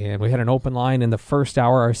 and we had an open line in the first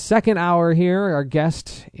hour. Our second hour here, our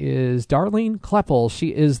guest is Darlene Kloeppel. She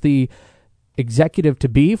is the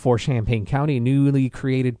executive-to-be for Champaign County, a newly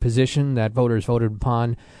created position that voters voted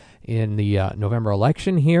upon in the November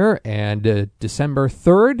election here, and December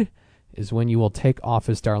 3rd is when you will take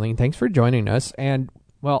office, Darlene. Thanks for joining us, and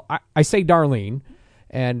well, I say Darlene,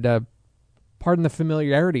 and pardon the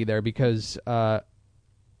familiarity there because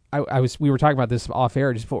we were talking about this off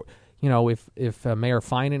air just before. You know, if Mayor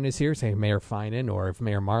Finan is here, say Mayor Finan, or if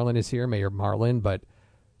Mayor Marlin is here, Mayor Marlin. But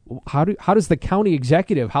how does the county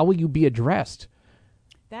executive? How will you be addressed?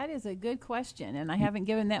 That is a good question, and I haven't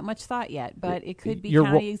given that much thought yet. But it could be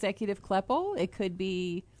County Executive Kloeppel. It could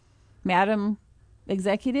be Madam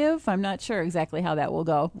Executive. I'm not sure exactly how that will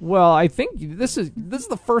go. Well, I think this is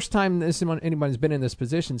the first time anybody's been in this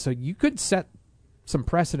position, so you could set some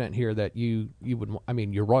precedent here that you would. I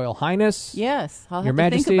mean, Your Royal Highness. Yes, I'll Your have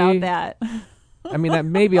Majesty, to think about that. I mean, that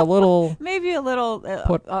may be a little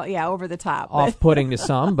over the top, off-putting to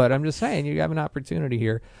some, but I'm just saying you have an opportunity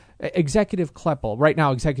here. Executive Kloeppel, right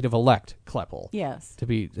now, Executive-elect Kloeppel. Yes.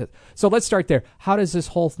 So let's start there. How does this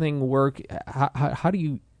whole thing work? How do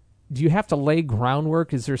you have to lay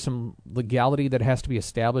groundwork? Is there some legality that has to be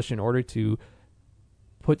established in order to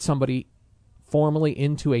put somebody formally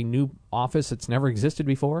into a new office that's never existed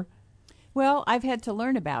before? Well, I've had to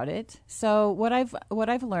learn about it. So what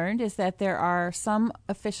I've learned is that there are some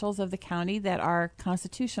officials of the county that are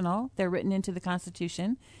constitutional. They're written into the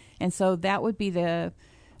Constitution, and so that would be the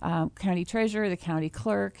county treasurer, the county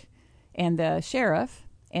clerk, and the sheriff,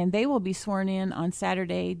 and they will be sworn in on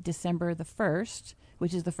Saturday, December the 1st,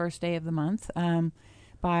 which is the first day of the month,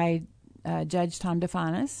 by Judge Tom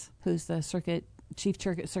DeFanis, who's the chief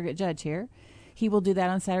circuit judge here. He will do that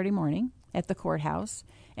on Saturday morning at the courthouse,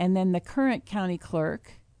 and then the current county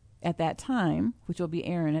clerk at that time, which will be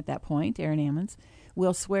Aaron at that point, Aaron Ammons,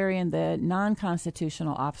 will swear in the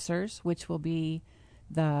non-constitutional officers, which will be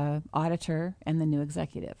the auditor and the new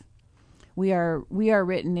executive. We are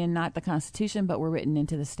written in not the Constitution, but we're written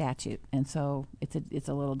into the statute, and so it's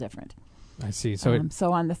a little different. I see. So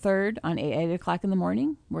so on the 3rd, on 8 o'clock in the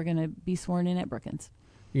morning, we're going to be sworn in at Brookins.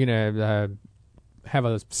 You're going to have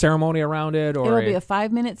a ceremony around it? Or it'll be a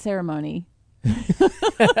 5-minute ceremony.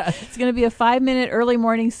 It's going to be a 5-minute early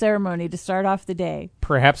morning ceremony to start off the day.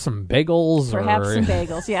 Perhaps some bagels? Perhaps some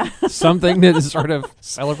bagels, yeah. Something to sort of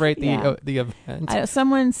celebrate the event.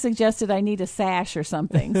 Someone suggested I need a sash or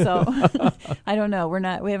something, so I don't know.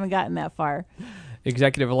 We haven't gotten that far.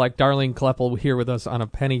 Executive-elect Darlene Kloeppel here with us on A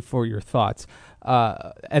Penny for Your Thoughts.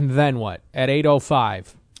 And then what? At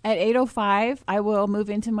 8:05? At 8:05, I will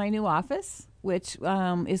move into my new office, which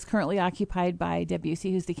is currently occupied by Deb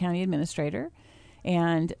Busey, who's the county administrator.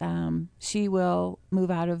 And she will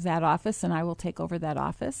move out of that office, and I will take over that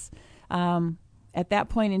office. At that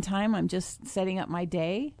point in time, I'm just setting up my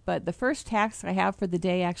day. But the first task I have for the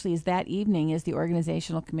day actually is that evening is the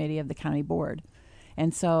organizational committee of the county board.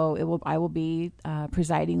 And so I will be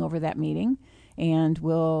presiding over that meeting, and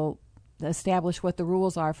will establish what the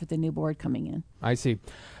rules are for the new board coming in. I see.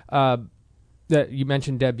 You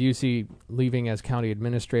mentioned Deb Busey leaving as county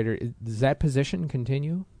administrator. Does that position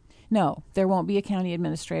continue? No, there won't be a county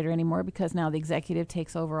administrator anymore because now the executive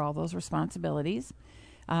takes over all those responsibilities.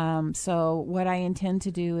 So what I intend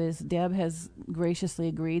to do is Deb has graciously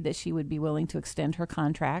agreed that she would be willing to extend her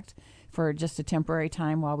contract for just a temporary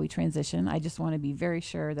time while we transition. I just want to be very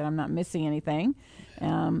sure that I'm not missing anything.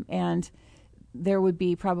 And there would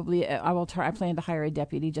be probably, I plan to hire a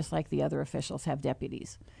deputy just like the other officials have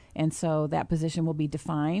deputies. And so that position will be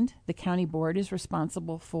defined. The county board is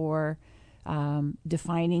responsible for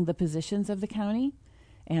defining the positions of the county,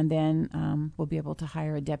 and then we'll be able to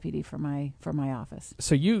hire a deputy for my office.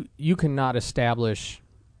 So you cannot establish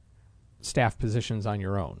staff positions on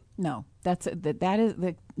your own? No, that is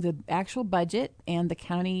the actual budget, and the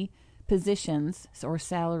county positions or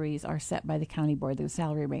salaries are set by the county board, the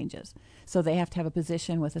salary ranges. So they have to have a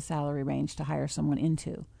position with a salary range to hire someone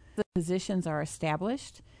into. The positions are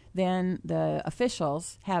established, then the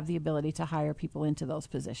officials have the ability to hire people into those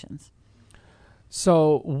positions.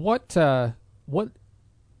 So what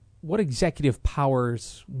executive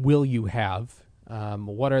powers will you have?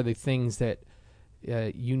 What are the things that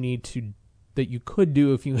that you could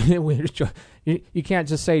do if you can't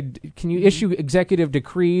just say, can you issue executive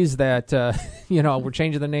decrees that we're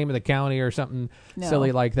changing the name of the county or something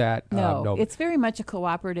silly like that? No, it's very much a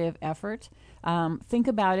cooperative effort. Think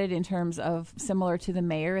about it in terms of similar to the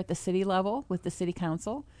mayor at the city level with the city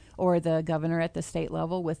council, or the governor at the state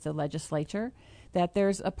level with the legislature, that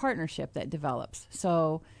there's a partnership that develops.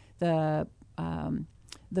 So the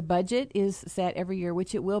budget is set every year,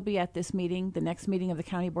 which it will be at this meeting. The next meeting of the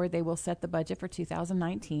county board, they will set the budget for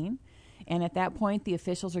 2019. And at that point, the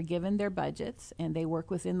officials are given their budgets, and they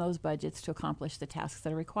work within those budgets to accomplish the tasks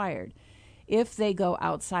that are required. If they go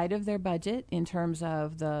outside of their budget in terms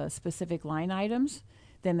of the specific line items,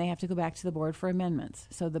 then they have to go back to the board for amendments.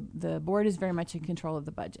 So the board is very much in control of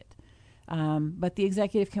the budget. But the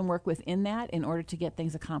executive can work within that in order to get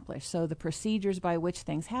things accomplished. So the procedures by which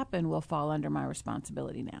things happen will fall under my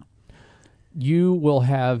responsibility now. You will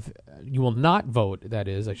not vote, that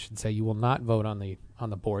is, I should say, you will not vote on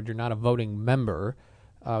the board. You're not a voting member.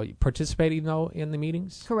 Participating, though, in the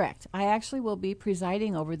meetings? Correct. I actually will be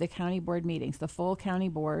presiding over the county board meetings, the full county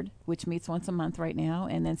board, which meets once a month right now,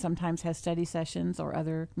 and then sometimes has study sessions or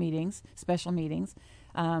other meetings, special meetings.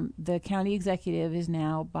 The county executive is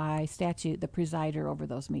now, by statute, the presider over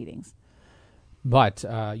those meetings. But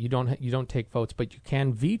you don't take votes, but you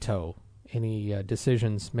can veto any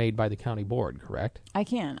decisions made by the county board, correct? I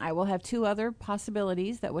can. I will have two other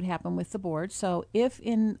possibilities that would happen with the board. So if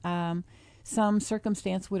in some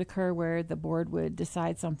circumstance would occur where the board would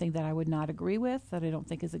decide something that I would not agree with, that I don't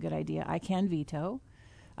think is a good idea, I can veto.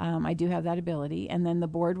 I do have that ability. And then the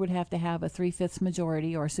board would have to have a 3/5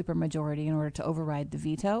 majority or a supermajority in order to override the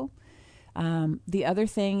veto. The other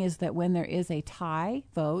thing is that when there is a tie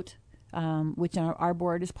vote, which our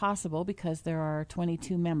board is possible because there are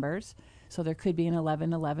 22 members, so there could be an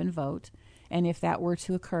 11-11 vote. And if that were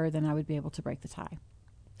to occur, then I would be able to break the tie.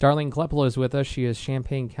 Darlene Kloeppel is with us. She is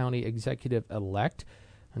Champaign County Executive-elect.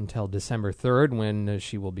 until December 3rd when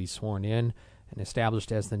she will be sworn in and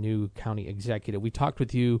established as the new county executive. We talked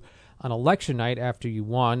with you on election night after you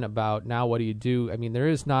won about now what do you do? I mean, there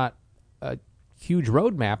is not a huge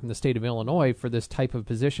roadmap in the state of Illinois for this type of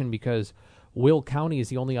position because Will County is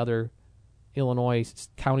the only other Illinois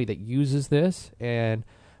county that uses this, and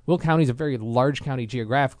Will County is a very large county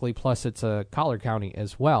geographically, plus it's a collar county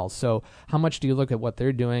as well. So how much do you look at what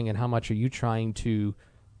they're doing, and how much are you trying to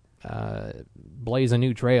blaze a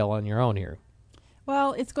new trail on your own here?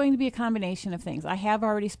 Well, it's going to be a combination of things. I have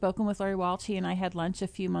already spoken with Larry Walche, and I had lunch a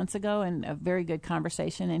few months ago, and a very good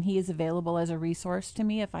conversation, and he is available as a resource to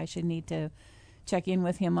me if I should need to check in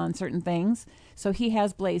with him on certain things. So he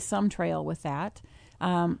has blazed some trail with that.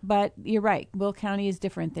 But you're right, Will County is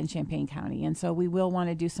different than Champaign County, and so we will want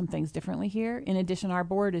to do some things differently here. In addition, our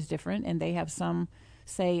board is different, and they have some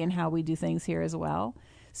say in how we do things here as well.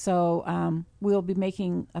 So we'll be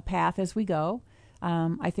making a path as we go.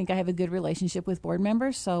 I think I have a good relationship with board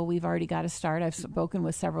members, so we've already got to start. I've spoken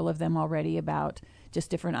with several of them already about just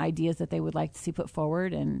different ideas that they would like to see put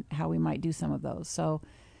forward and how we might do some of those. So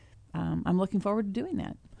I'm looking forward to doing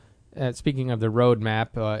that. Speaking of the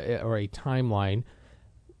roadmap or a timeline,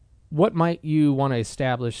 what might you want to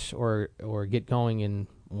establish or get going in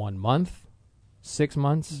 1 month, 6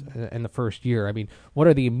 months, and the first year? I mean, what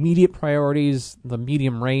are the immediate priorities, the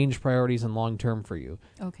medium range priorities, and long term for you?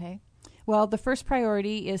 Okay. Well, the first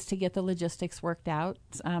priority is to get the logistics worked out.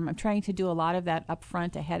 I'm trying to do a lot of that up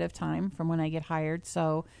front ahead of time from when I get hired.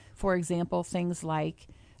 So, for example, things like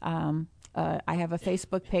I have a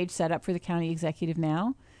Facebook page set up for the county executive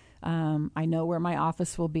now. I know where my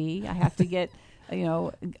office will be. I have to get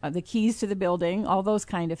the keys to the building. All those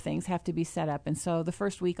kind of things have to be set up. And so the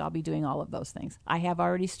first week I'll be doing all of those things. I have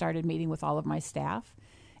already started meeting with all of my staff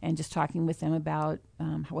and just talking with them about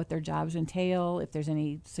what their jobs entail, if there's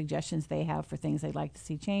any suggestions they have for things they'd like to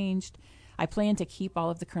see changed. I plan to keep all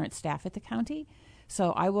of the current staff at the county,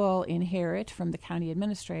 so I will inherit from the county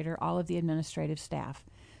administrator all of the administrative staff.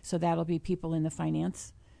 So that'll be people in the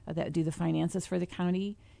finance that do the finances for the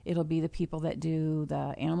county. It'll be the people that do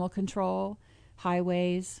the animal control,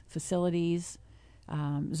 highways, facilities,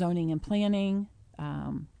 zoning and planning,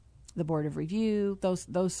 the Board of Review,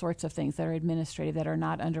 those sorts of things that are administrative that are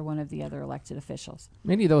not under one of the other elected officials.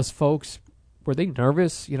 Many of those folks, were they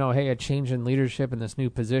nervous? Hey, a change in leadership in this new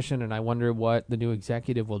position, and I wonder what the new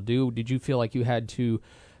executive will do. Did you feel like you had to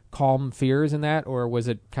calm fears in that, or was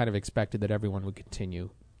it kind of expected that everyone would continue?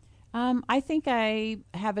 I think I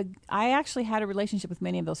actually had a relationship with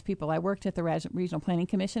many of those people. I worked at the Regional Planning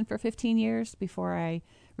Commission for 15 years before I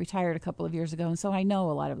retired a couple of years ago, and so I know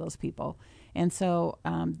a lot of those people. And so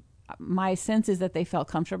my sense is that they felt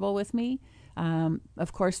comfortable with me.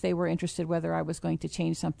 Of course, they were interested whether I was going to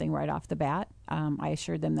change something right off the bat. I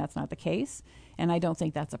assured them that's not the case, and I don't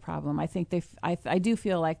think that's a problem. I think I do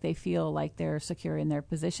feel like they feel like they're secure in their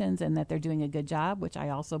positions and that they're doing a good job, which I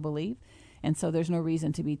also believe. And so there's no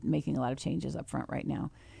reason to be making a lot of changes up front right now.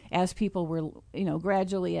 As people will,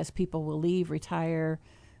 gradually as people will leave, retire,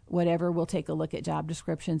 whatever, we'll take a look at job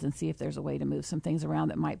descriptions and see if there's a way to move some things around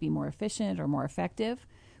that might be more efficient or more effective,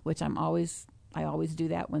 which I always do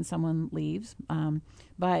that when someone leaves.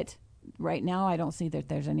 But right now I don't see that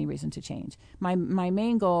there's any reason to change. My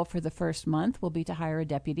main goal for the first month will be to hire a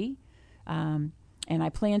deputy. And I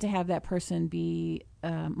plan to have that person be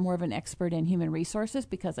more of an expert in human resources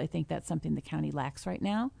because I think that's something the county lacks right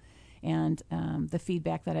now. And the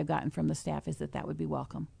feedback that I've gotten from the staff is that would be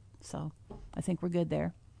welcome. So I think we're good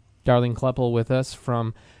there. Darlene Kloeppel with us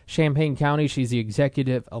from Champaign County. She's the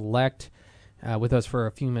executive-elect with us for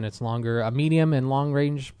a few minutes longer. Medium and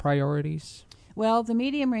long-range priorities? Well, the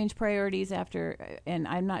medium-range priorities and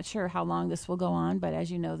I'm not sure how long this will go on, but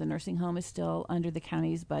as you know, the nursing home is still under the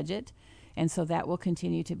county's budget. And so that will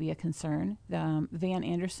continue to be a concern. Van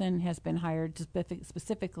Anderson has been hired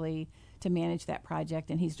specifically to manage that project,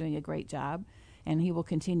 and he's doing a great job. And he will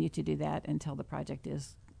continue to do that until the project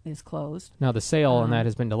is closed. Now the sale on that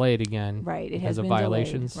has been delayed again. Right, it has been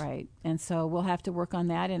violations. Delayed, right, and so we'll have to work on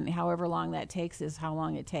that. And however long that takes is how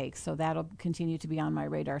long it takes. So that'll continue to be on my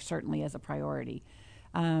radar, certainly as a priority.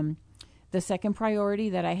 The second priority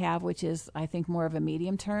that I have, which is I think more of a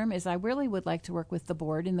medium term, is I really would like to work with the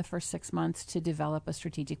board in the first 6 months to develop a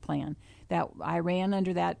strategic plan. That I ran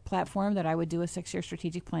under that platform that I would do a 6-year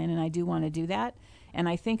strategic plan, and I do want to do that. And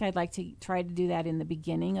I think I'd like to try to do that in the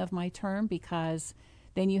beginning of my term because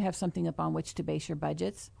then you have something upon which to base your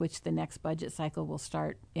budgets, which the next budget cycle will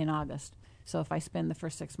start in August. So if I spend the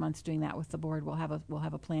first 6 months doing that with the board, we'll have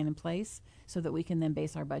a plan in place so that we can then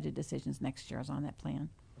base our budget decisions next year on that plan.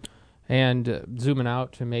 And zooming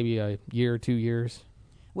out to maybe a year or 2 years?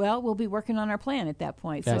 Well, we'll be working on our plan at that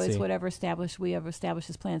point. So I it's see. whatever we have established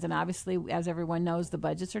as plans. And obviously, as everyone knows, the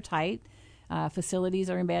budgets are tight. Facilities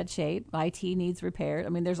are in bad shape. IT needs repair. I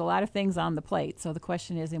mean, there's a lot of things on the plate. So the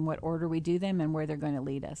question is in what order we do them and where they're going to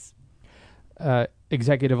lead us.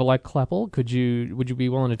 Executive-elect Kloeppel, would you be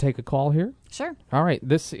willing to take a call here? Sure. All right.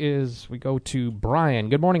 We go to Brian.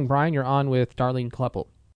 Good morning, Brian. You're on with Darlene Kloeppel.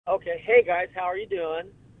 Okay. Hey, guys. How are you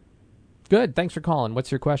doing? Good. Thanks for calling.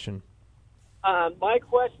 What's your question? My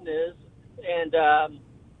question is, and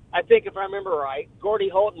I think if I remember right, Gordy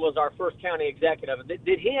Holton was our first county executive.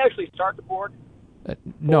 Did he actually start the board?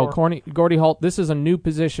 No, Gordy Holt, this is a new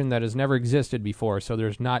position that has never existed before, so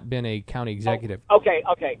there's not been a county executive. Oh,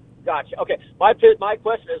 okay. Gotcha. Okay. My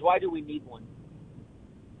question is, why do we need one?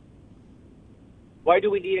 Why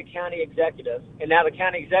do we need a county executive? And now the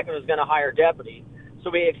county executive is going to hire deputies.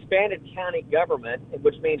 So we expanded county government,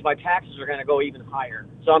 which means my taxes are going to go even higher.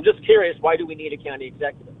 So I'm just curious, why do we need a county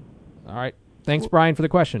executive? All right. Thanks, Brian, for the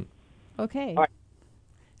question. Okay. All right.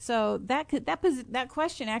 So that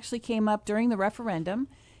question actually came up during the referendum,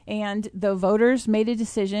 and the voters made a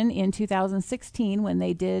decision in 2016 when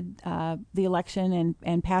they did the election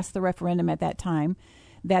and passed the referendum at that time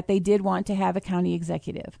that they did want to have a county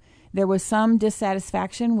executive. There was some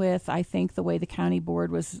dissatisfaction with, I think, the way the county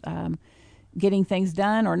board was getting things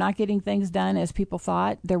done or not getting things done as people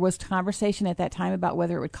thought. There was conversation at that time about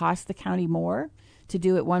whether it would cost the county more to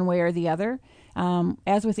do it one way or the other.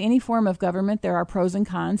 As with any form of government, there are pros and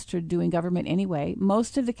cons to doing government anyway.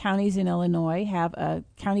 Most of the counties in Illinois have a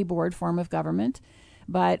county board form of government,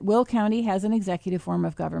 but Will County has an executive form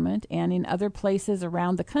of government, and in other places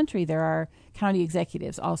around the country there are county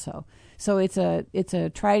executives also. So it's a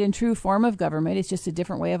tried and true form of government. It's just a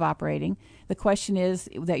different way of operating. The question is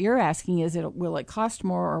that you're asking is, will it cost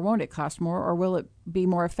more or won't it cost more, or will it be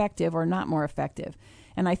more effective or not more effective?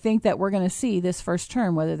 And I think that we're going to see this first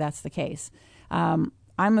term whether that's the case. I'm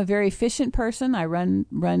a very efficient person. I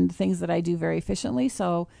run things that I do very efficiently.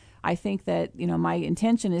 So I think that, my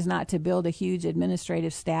intention is not to build a huge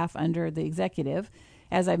administrative staff under the executive.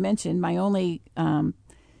 As I mentioned, my only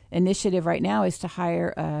initiative right now is to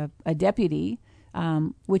hire a deputy,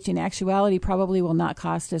 which in actuality probably will not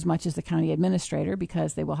cost as much as the county administrator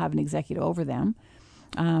because they will have an executive over them.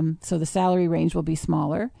 So the salary range will be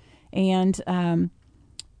smaller. And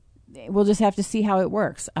we'll just have to see how it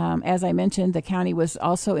works. As I mentioned, the county was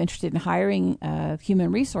also interested in hiring a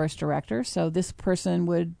human resource director, so this person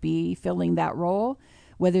would be filling that role.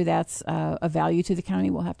 Whether that's a value to the county,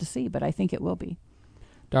 we'll have to see, but I think it will be.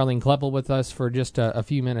 Darlene Kloeppel with us for just a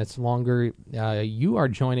few minutes longer. You are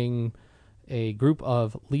joining a group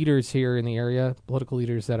of leaders here in the area, political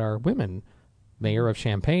leaders that are women. Mayor of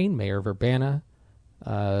Champaign, Mayor of Urbana,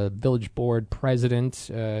 village board president,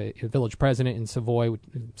 village president in Savoy,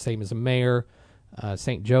 same as a mayor,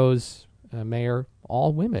 St. Joe's mayor,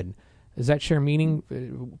 all women. Does that share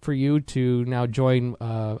meaning for you to now join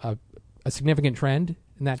a significant trend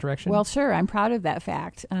in that direction? Well, sure. I'm proud of that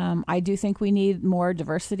fact. I do think we need more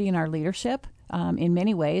diversity in our leadership in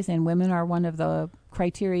many ways, and women are one of the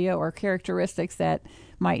criteria or characteristics that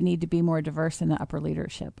might need to be more diverse in the upper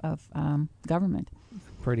leadership of government.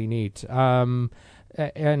 Pretty neat.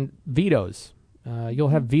 And vetoes. You'll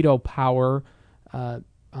have veto power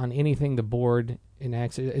on anything the board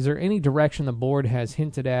enacts. Is there any direction the board has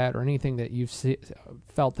hinted at or anything that you've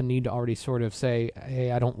felt the need to already sort of say,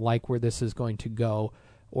 hey, I don't like where this is going to go?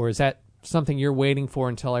 Or is that something you're waiting for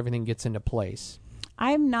until everything gets into place?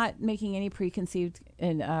 I'm not making any preconceived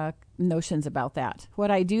notions about that.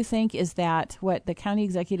 What I do think is that what the county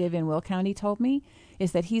executive in Will County told me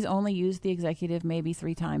is that he's only used the executive maybe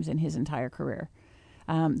 3 times in his entire career.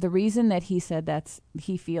 The reason that he said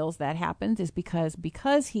he feels that happens is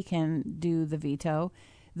because he can do the veto,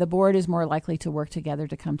 the board is more likely to work together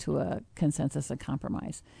to come to a consensus and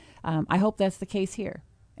compromise. I hope that's the case here.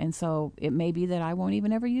 And so it may be that I won't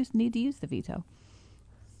even ever need to use the veto.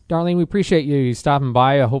 Darlene, we appreciate you stopping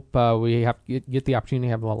by. I hope we get the opportunity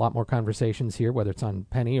to have a lot more conversations here, whether it's on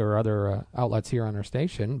Penny or other outlets here on our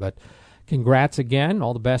station. But congrats again.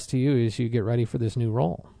 All the best to you as you get ready for this new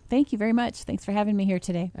role. Thank you very much. Thanks for having me here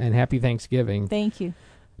today. And happy Thanksgiving. Thank you.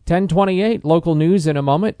 10:28, local news in a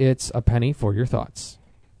moment. It's A Penny for Your Thoughts.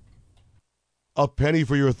 A Penny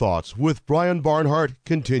for Your Thoughts with Brian Barnhart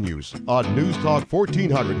continues on News Talk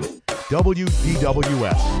 1400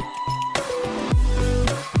 WDWS.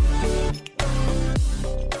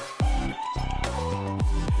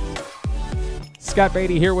 Scott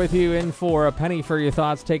Beatty here with you in for A Penny for Your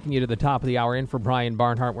Thoughts, taking you to the top of the hour in for Brian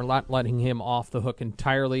Barnhart. We're not letting him off the hook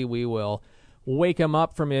entirely. We will wake him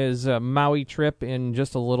up from his Maui trip in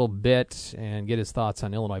just a little bit and get his thoughts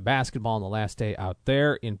on Illinois basketball on the last day out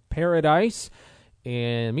there in Paradise.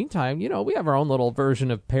 In the meantime, we have our own little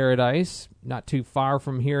version of Paradise, not too far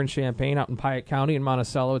from here in Champaign, out in Piatt County in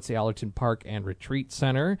Monticello. It's the Allerton Park and Retreat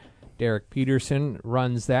Center. Derek Peterson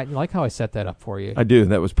runs that. You like how I set that up for you? I do.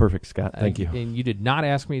 That was perfect, Scott. Thank you. And you did not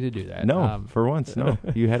ask me to do that. No, for once, no.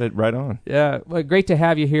 You had it right on. Yeah, well, great to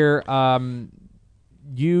have you here.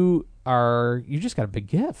 You just got a big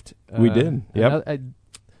gift. We did. Yep.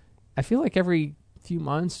 I feel like every few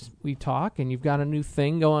months we talk, and you've got a new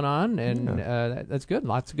thing going on, and that's good.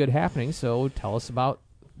 Lots of good happening. So tell us about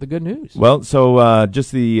the good news. Well, so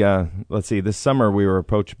just let's see. This summer we were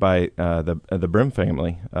approached by the Brim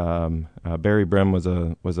family. Barry Brim was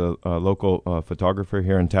a local photographer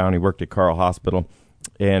here in town. He worked at Carl Hospital,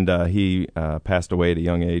 and he passed away at a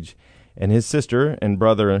young age. And his sister and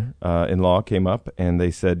brother-in-law came up, and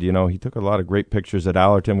they said, he took a lot of great pictures at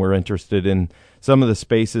Allerton. We're interested in some of the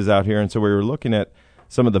spaces out here, and so we were looking at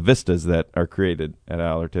some of the vistas that are created at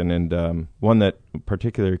Allerton, and one that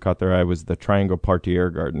particularly caught their eye was the Triangle Parterre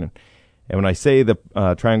Garden. And when I say the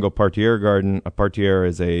Triangle Parterre Garden, a parterre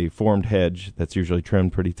is a formed hedge that's usually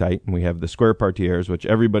trimmed pretty tight, and we have the square parterres, which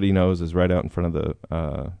everybody knows is right out in front of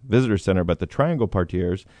the visitor center, but the triangle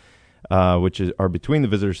parterres, which are between the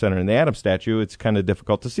visitor center and the Adams statue, it's kind of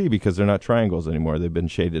difficult to see because they're not triangles anymore. They've been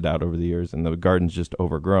shaded out over the years, and the garden's just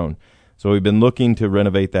overgrown. So we've been looking to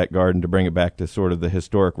renovate that garden to bring it back to sort of the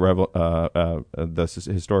historic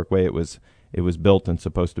historic way it was built and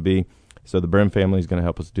supposed to be. So the Brim family is going to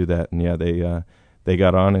help us do that, and they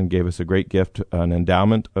got on and gave us a great gift, an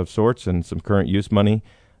endowment of sorts, and some current use money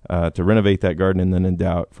to renovate that garden and then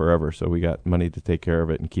endow it forever. So we got money to take care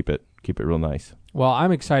of it and keep it real nice. Well,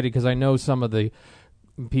 I'm excited because I know some of the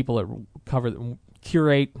people that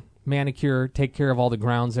curate, manicure, take care of all the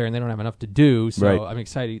grounds there, and they don't have enough to do. So right. I'm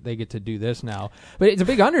excited they get to do this now. But it's a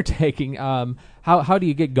big undertaking. How do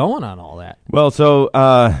you get going on all that? Well, so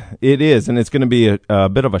it is, and it's going to be a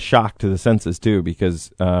bit of a shock to the senses too,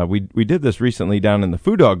 because we did this recently down in the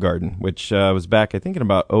Foo Dog Garden, which was back I think in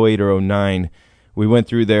about 08 or 09. We went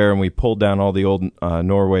through there and we pulled down all the old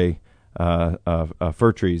Norway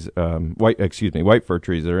fir trees, white fir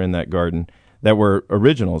trees that are in that garden that were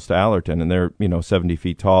originals to Allerton, and they're 70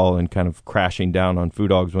 feet tall and kind of crashing down on Foo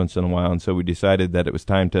Dogs once in a while. And so we decided that it was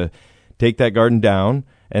time to take that garden down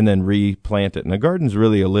and then replant it. And the garden's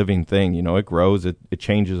really a living thing. It grows, it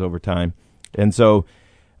changes over time. And so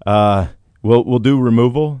we'll do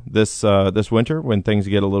removal this winter when things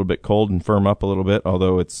get a little bit cold and firm up a little bit,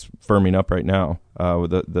 although it's firming up right now.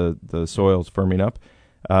 The soil's firming up.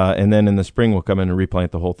 And then in the spring we'll come in and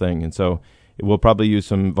replant the whole thing. And so we'll probably use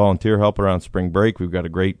some volunteer help around spring break. We've got a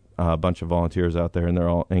great bunch of volunteers out there, and they're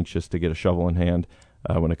all anxious to get a shovel in hand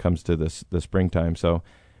when it comes to the springtime. So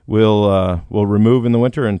we'll remove in the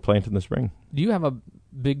winter and plant in the spring. Do you have a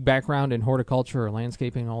big background in horticulture or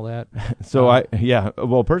landscaping, all that? So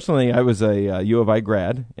well, personally, I was a U of I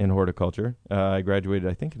grad in horticulture. I graduated,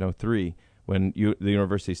 I think, in 2003 when the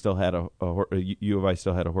university still had U of I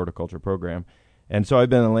still had a horticulture program. And so I've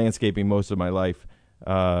been in landscaping most of my life.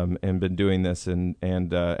 And been doing this, and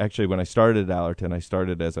actually when I started at Allerton, I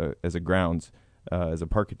started as a grounds as a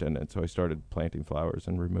park attendant. So I started planting flowers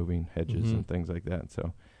and removing hedges and things like that.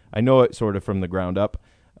 So I know it sort of from the ground up,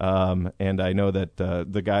 and I know that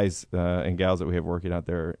the guys and gals that we have working out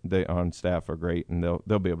there, they on staff are great, and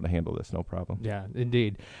they'll be able to handle this no problem. Yeah,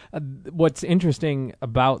 indeed. What's interesting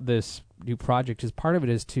about this new project is part of it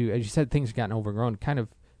is to, as you said, things have gotten overgrown. Kind of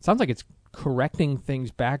sounds like it's correcting things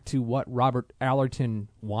back to what Robert Allerton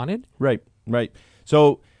wanted. Right.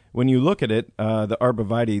 So when you look at it, the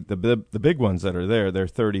arborvitae, the big ones that are there, they're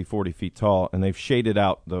 30, 40 feet tall, and they've shaded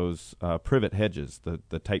out those privet hedges,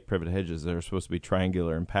 the tight privet hedges that are supposed to be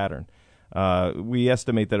triangular in pattern. We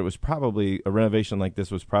estimate that it was probably, a renovation like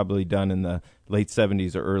this was probably done in the late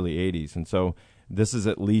 70s or early 80s, and so this is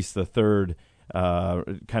at least the third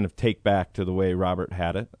kind of take back to the way Robert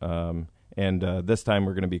had it. And this time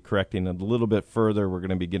we're going to be correcting it a little bit further. We're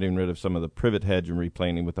going to be getting rid of some of the privet hedge and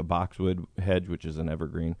replanting with a boxwood hedge, which is an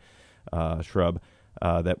evergreen shrub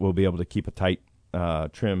that will be able to keep a tight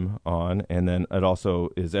trim on. And then it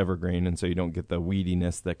also is evergreen, and so you don't get the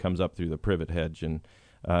weediness that comes up through the privet hedge. And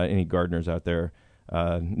any gardeners out there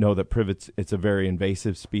know that privet's, it's a very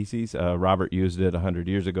invasive species. Robert used it 100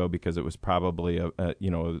 years ago because it was probably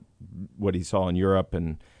what he saw in Europe,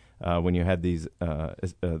 and when you had these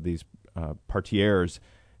parterres,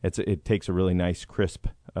 it takes a really nice crisp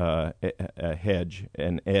hedge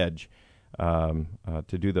and edge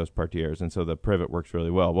to do those parterres, and so the privet works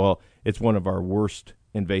really well. Well, it's one of our worst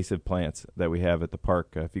invasive plants that we have at the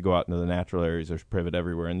park. If you go out into the natural areas, there's privet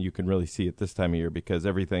everywhere, and you can really see it this time of year because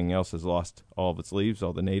everything else has lost all of its leaves,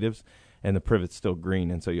 all the natives, and the privet's still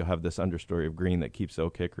green, and so you'll have this understory of green that keeps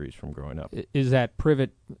oak hickories from growing up. Is that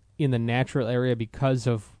privet in the natural area because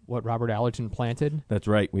of what Robert Allerton planted? That's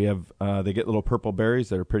right. We have they get little purple berries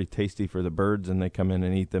that are pretty tasty for the birds, and they come in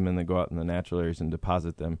and eat them, and they go out in the natural areas and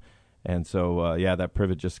deposit them. And so, that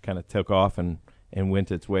privet just kind of took off and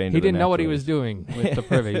went its way into He didn't know what he areas. was doing with the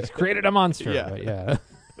privet. He's created a monster. Yeah.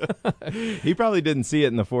 But He probably didn't see it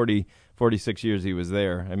in the 46 years he was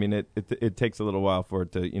there. I mean, it takes a little while for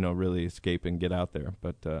it to, really escape and get out there.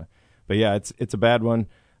 But yeah, it's a bad one.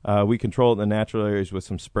 We control it in the natural areas with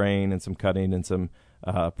some spraying and some cutting and some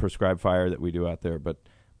prescribed fire that we do out there. But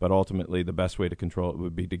ultimately, the best way to control it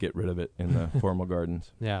would be to get rid of it in the formal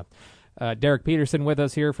gardens. Yeah. Derek Peterson with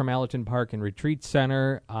us here from Allerton Park and Retreat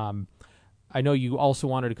Center. I know you also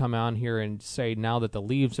wanted to come on here and say now that the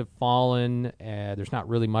leaves have fallen, there's not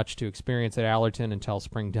really much to experience at Allerton until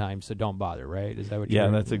springtime, so don't bother, right? Is that what you're... Yeah,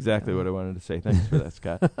 that's exactly what I wanted to say. Thanks for that,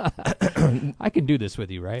 Scott. I can do this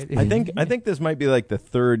with you, right? I think this might be like the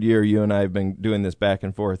third year you and I have been doing this back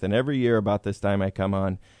and forth, and every year about this time I come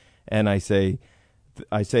on and I say,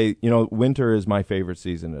 winter is my favorite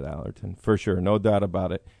season at Allerton, for sure, no doubt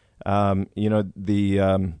about it.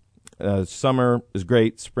 Summer is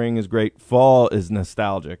great, spring is great, fall is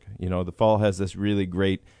nostalgic. The fall has this really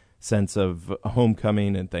great sense of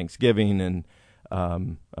homecoming and Thanksgiving, and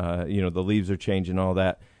the leaves are changing, all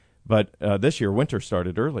that. But this year, winter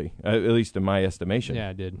started early, at least in my estimation.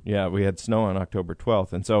 Yeah, it did. Yeah, we had snow on October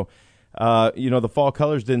 12th, and so the fall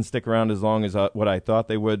colors didn't stick around as long as what I thought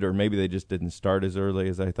they would, or maybe they just didn't start as early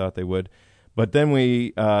as I thought they would. But then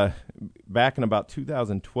we, back in about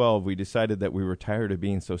 2012, we decided that we were tired of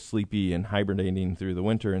being so sleepy and hibernating through the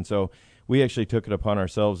winter. And so we actually took it upon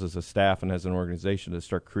ourselves as a staff and as an organization to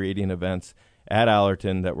start creating events at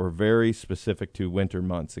Allerton that were very specific to winter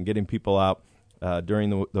months and getting people out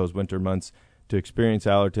during those winter months to experience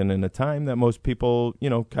Allerton in a time that most people,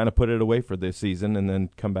 kind of put it away for this season and then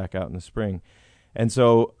come back out in the spring. And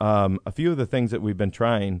so a few of the things that we've been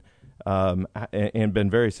trying and been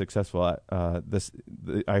very successful at.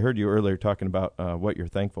 I heard you earlier talking about what you're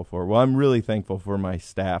thankful for. Well, I'm really thankful for my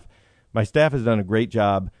staff. My staff has done a great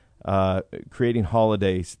job creating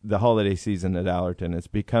the holiday season at Allerton. It's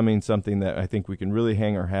becoming something that I think we can really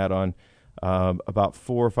hang our hat on. About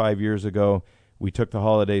 4 or 5 years ago, we took the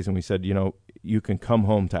holidays and we said, you can come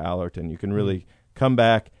home to Allerton. You can really come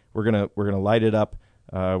back. We're gonna light it up.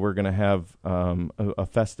 We're going to have a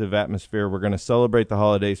festive atmosphere. We're going to celebrate the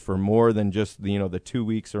holidays for more than just the 2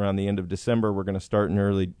 weeks around the end of December. We're going to start in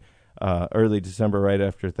early December, right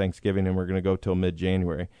after Thanksgiving, and we're going to go till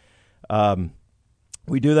mid-January.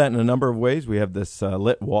 We do that in a number of ways. We have this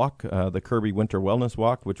lit walk, the Kirby Winter Wellness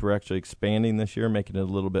Walk, which we're actually expanding this year, making it a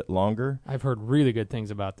little bit longer. I've heard really good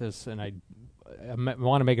things about this, and I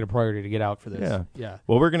want to make it a priority to get out for this. Yeah.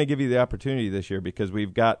 Well, we're going to give you the opportunity this year because we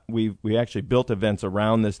actually built events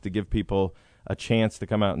around this to give people a chance to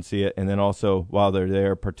come out and see it, and then also while they're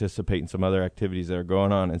there, participate in some other activities that are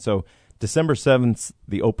going on. And so December 7th,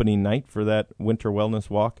 the opening night for that Winter Wellness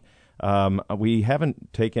Walk. We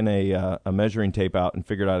haven't taken a measuring tape out and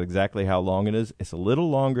figured out exactly how long it is. It's a little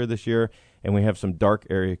longer this year, and we have some dark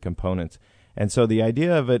area components. And so the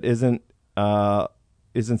idea of it isn't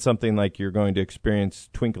something like you're going to experience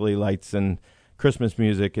twinkly lights and Christmas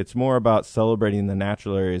music. It's more about celebrating the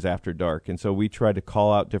natural areas after dark. And so we try to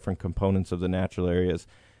call out different components of the natural areas.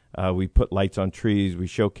 We put lights on trees. We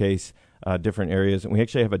showcase different areas. And we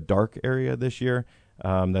actually have a dark area this year.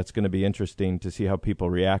 That's going to be interesting to see how people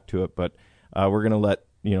react to it. But we're going to let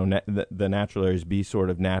the natural areas be sort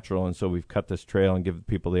of natural. And so we've cut this trail and give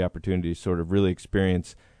people the opportunity to sort of really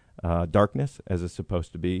experience darkness as it's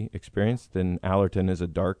supposed to be experienced. And Allerton is a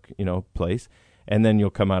dark, place. And then you'll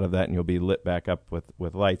come out of that and you'll be lit back up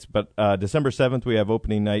with lights. But December 7th, we have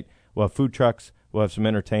opening night. We'll have food trucks. We'll have some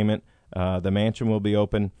entertainment. The mansion will be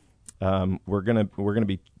open. We're gonna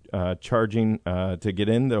be charging to get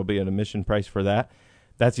in. There'll be an admission price for that.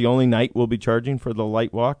 That's the only night we'll be charging for the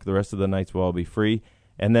light walk. The rest of the nights will all be free.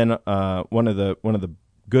 And then one of the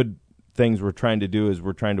good things we're trying to do is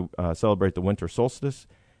we're trying to celebrate the winter solstice.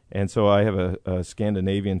 And so I have a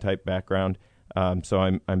Scandinavian type background. So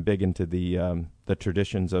I'm big into the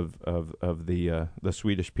traditions of the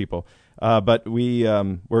Swedish people. But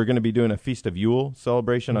we're going to be doing a Feast of Yule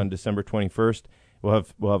celebration on December 21st. We'll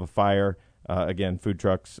have a fire, again, food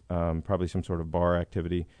trucks, probably some sort of bar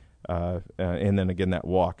activity. and then again that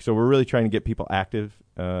walk. So we're really trying to get people active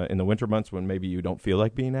in the winter months when maybe you don't feel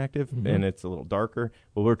like being active and it's a little darker.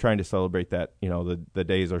 But we're trying to celebrate that. The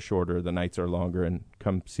days are shorter, the nights are longer, and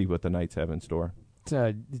come see what the nights have in store.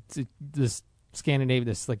 It's this Scandinavian,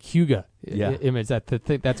 this like hygge image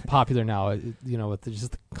that's popular now. With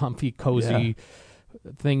just the comfy, cozy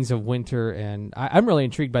things of winter, and I'm really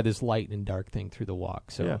intrigued by this light and dark thing through the walk.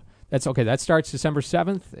 So that's okay. That starts December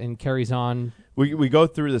 7th and carries on. We go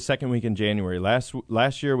through the second week in January.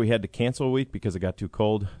 Last year we had to cancel a week because it got too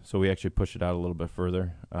cold, so we actually pushed it out a little bit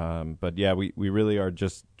further. But yeah, we really are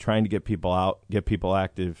just trying to get people out, get people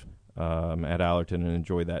active at Allerton, and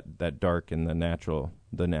enjoy that dark and the natural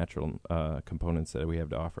components that we have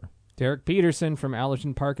to offer. Derek Peterson from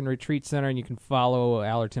Allerton Park and Retreat Center, and you can follow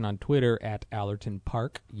Allerton on Twitter at Allerton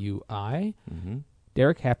Park UI.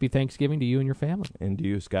 Derek, happy Thanksgiving to you and your family. And to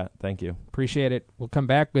you, Scott. Thank you. Appreciate it. We'll come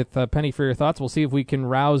back with Penny for your thoughts. We'll see if we can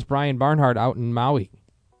rouse Brian Barnhart out in Maui.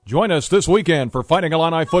 Join us this weekend for Fighting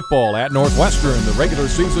Illini football at Northwestern, the regular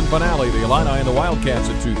season finale. The Illini and the Wildcats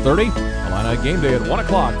at 2:30. Illini game day at 1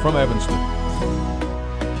 o'clock from Evanston.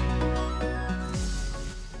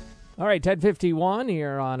 All right, 10:51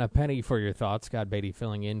 here on A Penny for Your Thoughts. Scott Beatty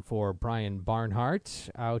filling in for Brian Barnhart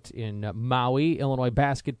out in Maui. Illinois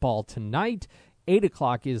basketball tonight. 8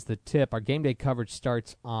 o'clock is the tip. Our game day coverage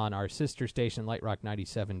starts on our sister station, Light Rock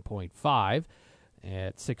 97.5,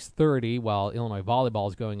 at 6:30 while Illinois volleyball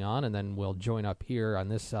is going on, and then we'll join up here on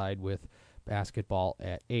this side with basketball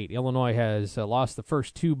at 8. Illinois has lost the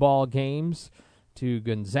first two ball games to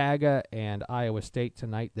Gonzaga and Iowa State.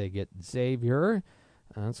 Tonight they get Xavier.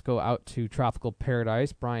 Let's go out to Tropical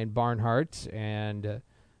Paradise, Brian Barnhart, and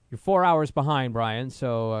you're 4 hours behind, Brian,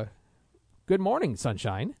 so good morning,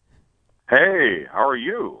 sunshine. Hey, how are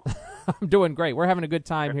you? I'm doing great. We're having a good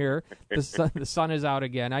time here. The sun is out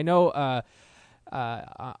again. I know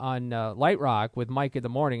on Light Rock with Mike in the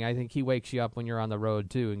morning, I think he wakes you up when you're on the road,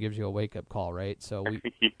 too, and gives you a wake-up call, right? So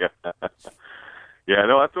Yeah,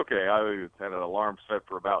 no, that's okay. I had an alarm set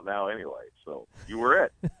for about now anyway, so you were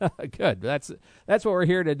it. Good. That's what we're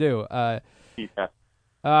here to do.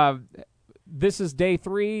 This is day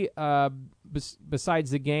 3.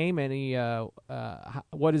 Besides the game,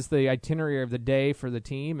 what is the itinerary of the day for the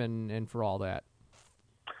team and for all that?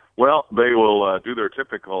 Well, they will do their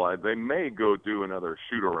typical. They may go do another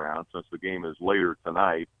shoot-around since the game is later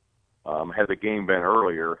tonight. Had the game been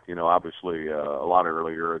earlier, obviously a lot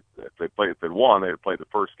earlier, if they'd won, they'd play the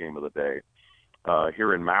first game of the day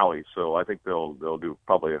here in Maui. So I think they'll do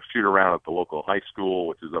probably a shoot-around at the local high school,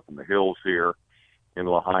 which is up in the hills here in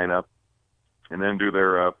Lahaina, and then do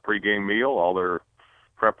their pregame meal, all their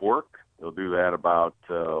prep work. They'll do that about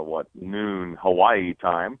noon Hawaii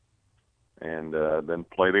time, and then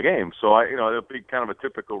play the game. So it'll be kind of a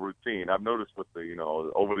typical routine. I've noticed with the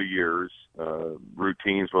over the years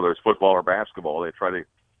routines, whether it's football or basketball, they try to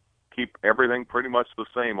keep everything pretty much the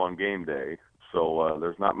same on game day. So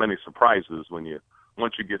there's not many surprises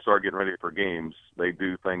once you start getting ready for games. They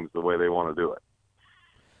do things the way they want to do it.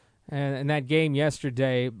 And that game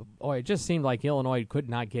yesterday, boy, it just seemed like Illinois could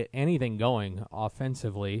not get anything going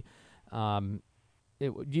offensively. Do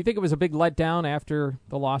you think it was a big letdown after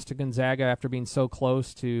the loss to Gonzaga, after being so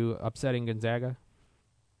close to upsetting Gonzaga?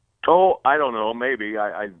 Oh, I don't know. Maybe it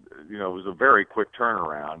was a very quick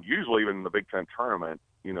turnaround. Usually, even in the Big Ten tournament,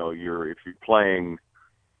 if you're playing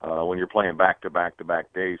when you're playing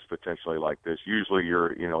back-to-back days potentially like this, usually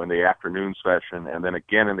you're in the afternoon session and then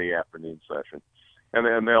again in the afternoon session,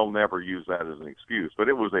 and they'll never use that as an excuse. But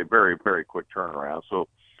it was a very, very quick turnaround. So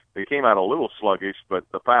they came out a little sluggish, but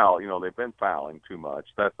the foul, they've been fouling too much.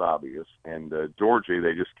 That's obvious. And Georgie,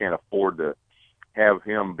 they just can't afford to have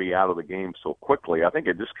him be out of the game so quickly. I think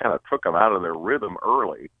it just kind of took them out of their rhythm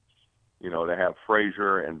early, to have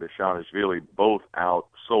Frazier and Deshaunishvili both out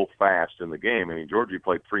so fast in the game. I mean, Georgie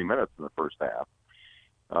played 3 minutes in the first half.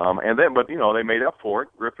 But they made up for it.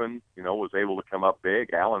 Griffin, was able to come up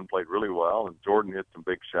big. Allen played really well, and Jordan hit some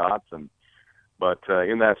big shots. But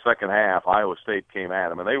in that second half, Iowa State came at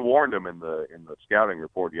them, and they warned them in the scouting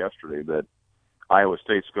report yesterday that Iowa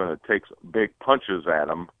State's going to take big punches at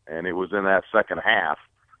them, and it was in that second half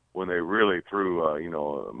when they really threw,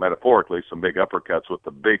 metaphorically, some big uppercuts with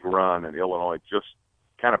the big run, and Illinois just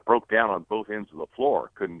kind of broke down on both ends of the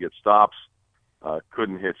floor. Couldn't get stops,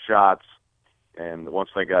 couldn't hit shots, and once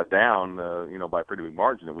they got down, by a pretty big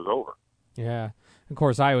margin, it was over. Yeah. Of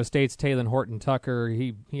course, Iowa State's Taylor Horton-Tucker,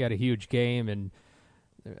 he had a huge game, and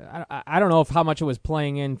I don't know how much it was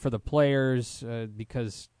playing in for the players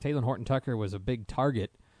because Taylor Horton-Tucker was a big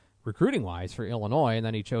target recruiting-wise for Illinois, and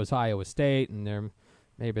then he chose Iowa State, and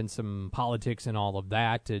may have been some politics and all of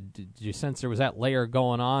that. Did you sense there was that layer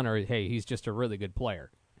going on, or, hey, he's just a really good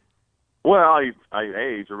player? Well,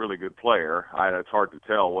 he's a really good player. It's hard to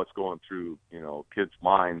tell what's going through, kids'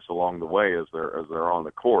 minds along the way as they're on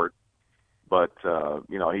the court. But,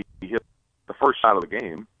 he hit the first shot of the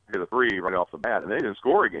game, hit a three right off the bat, and they didn't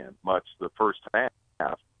score again much the first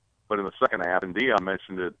half. But in the second half, and Dion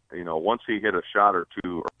mentioned it, once he hit a shot or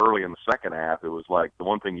two early in the second half, it was like the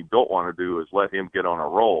one thing you don't want to do is let him get on a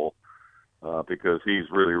roll because he's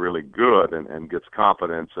really, really good and gets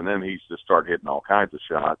confidence, and then he's just start hitting all kinds of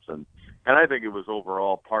shots. And I think it was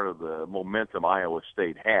overall part of the momentum Iowa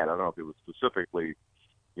State had. I don't know if it was specifically,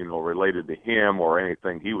 related to him or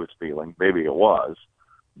anything he was feeling. Maybe it was.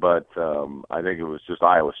 But I think it was just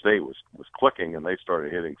Iowa State was clicking, and they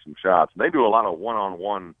started hitting some shots. And they do a lot of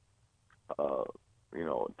one-on-one,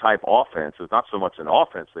 type offenses. Not so much an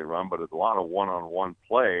offense they run, but it's a lot of one-on-one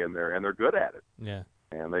play, and they're good at it. Yeah.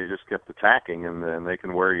 And they just kept attacking, and then they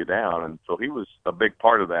can wear you down. And so he was a big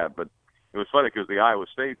part of that. But it was funny because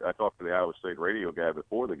I talked to the Iowa State radio guy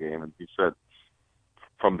before the game, and he said,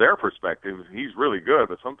 from their perspective, he's really good,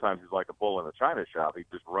 but sometimes he's like a bull in a china shop. He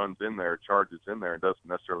just runs in there, charges in there, and doesn't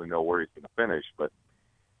necessarily know where he's going to finish. But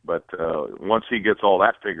once he gets all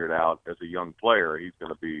that figured out as a young player, he's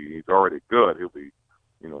already good. He'll be,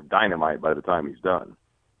 dynamite by the time he's done.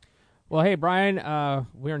 Well, hey, Brian,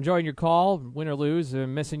 we're enjoying your call, win or lose,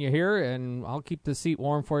 missing you here, and I'll keep the seat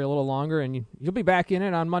warm for you a little longer, and you'll be back in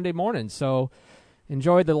it on Monday morning. So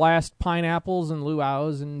enjoy the last pineapples and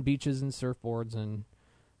luau's and beaches and surfboards and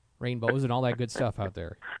rainbows and all that good stuff out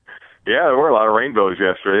there. Yeah, there were a lot of rainbows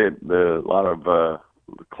yesterday. A lot of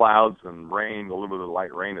clouds and rain, a little bit of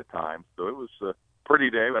light rain at times. So it was a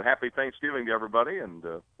pretty day, but happy Thanksgiving to everybody, and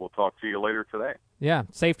we'll talk to you later today. Yeah,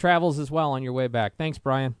 safe travels as well on your way back. Thanks,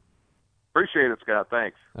 Brian. Appreciate it, Scott.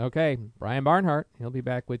 Thanks. Okay, Brian Barnhart. He'll be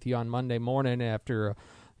back with you on Monday morning after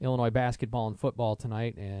Illinois basketball and football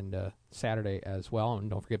tonight and Saturday as well.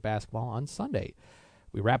 And don't forget basketball on Sunday.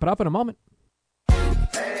 We wrap it up in a moment.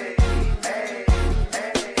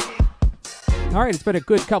 All right, it's been a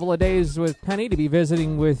good couple of days with Penny to be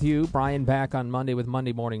visiting with you. Brian back on Monday with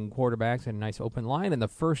Monday Morning Quarterbacks and a nice open line. In the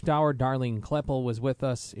first hour, Darlene Kloeppel was with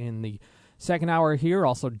us in the second hour here.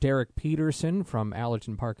 Also, Derek Peterson from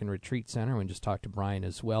Allerton Park and Retreat Center. We just talked to Brian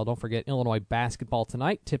as well. Don't forget Illinois basketball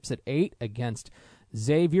tonight. Tips at 8 against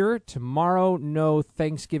Xavier. Tomorrow, no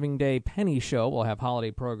Thanksgiving Day Penny show. We'll have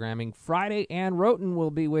holiday programming. Friday, Ann Roten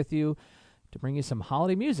will be with you to bring you some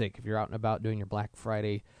holiday music if you're out and about doing your Black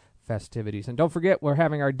Friday festivities. And don't forget, we're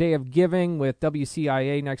having our Day of Giving with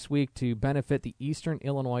WCIA next week to benefit the Eastern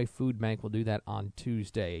Illinois Food Bank. We'll do that on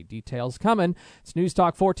Tuesday. Details coming. It's News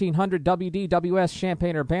Talk 1400 WDWS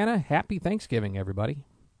Champaign-Urbana. Happy Thanksgiving, everybody.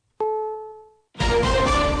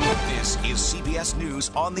 This is CBS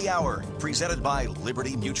News on the Hour, presented by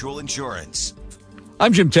Liberty Mutual Insurance.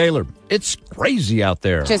 I'm Jim Taylor. It's crazy out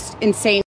there. Just insane.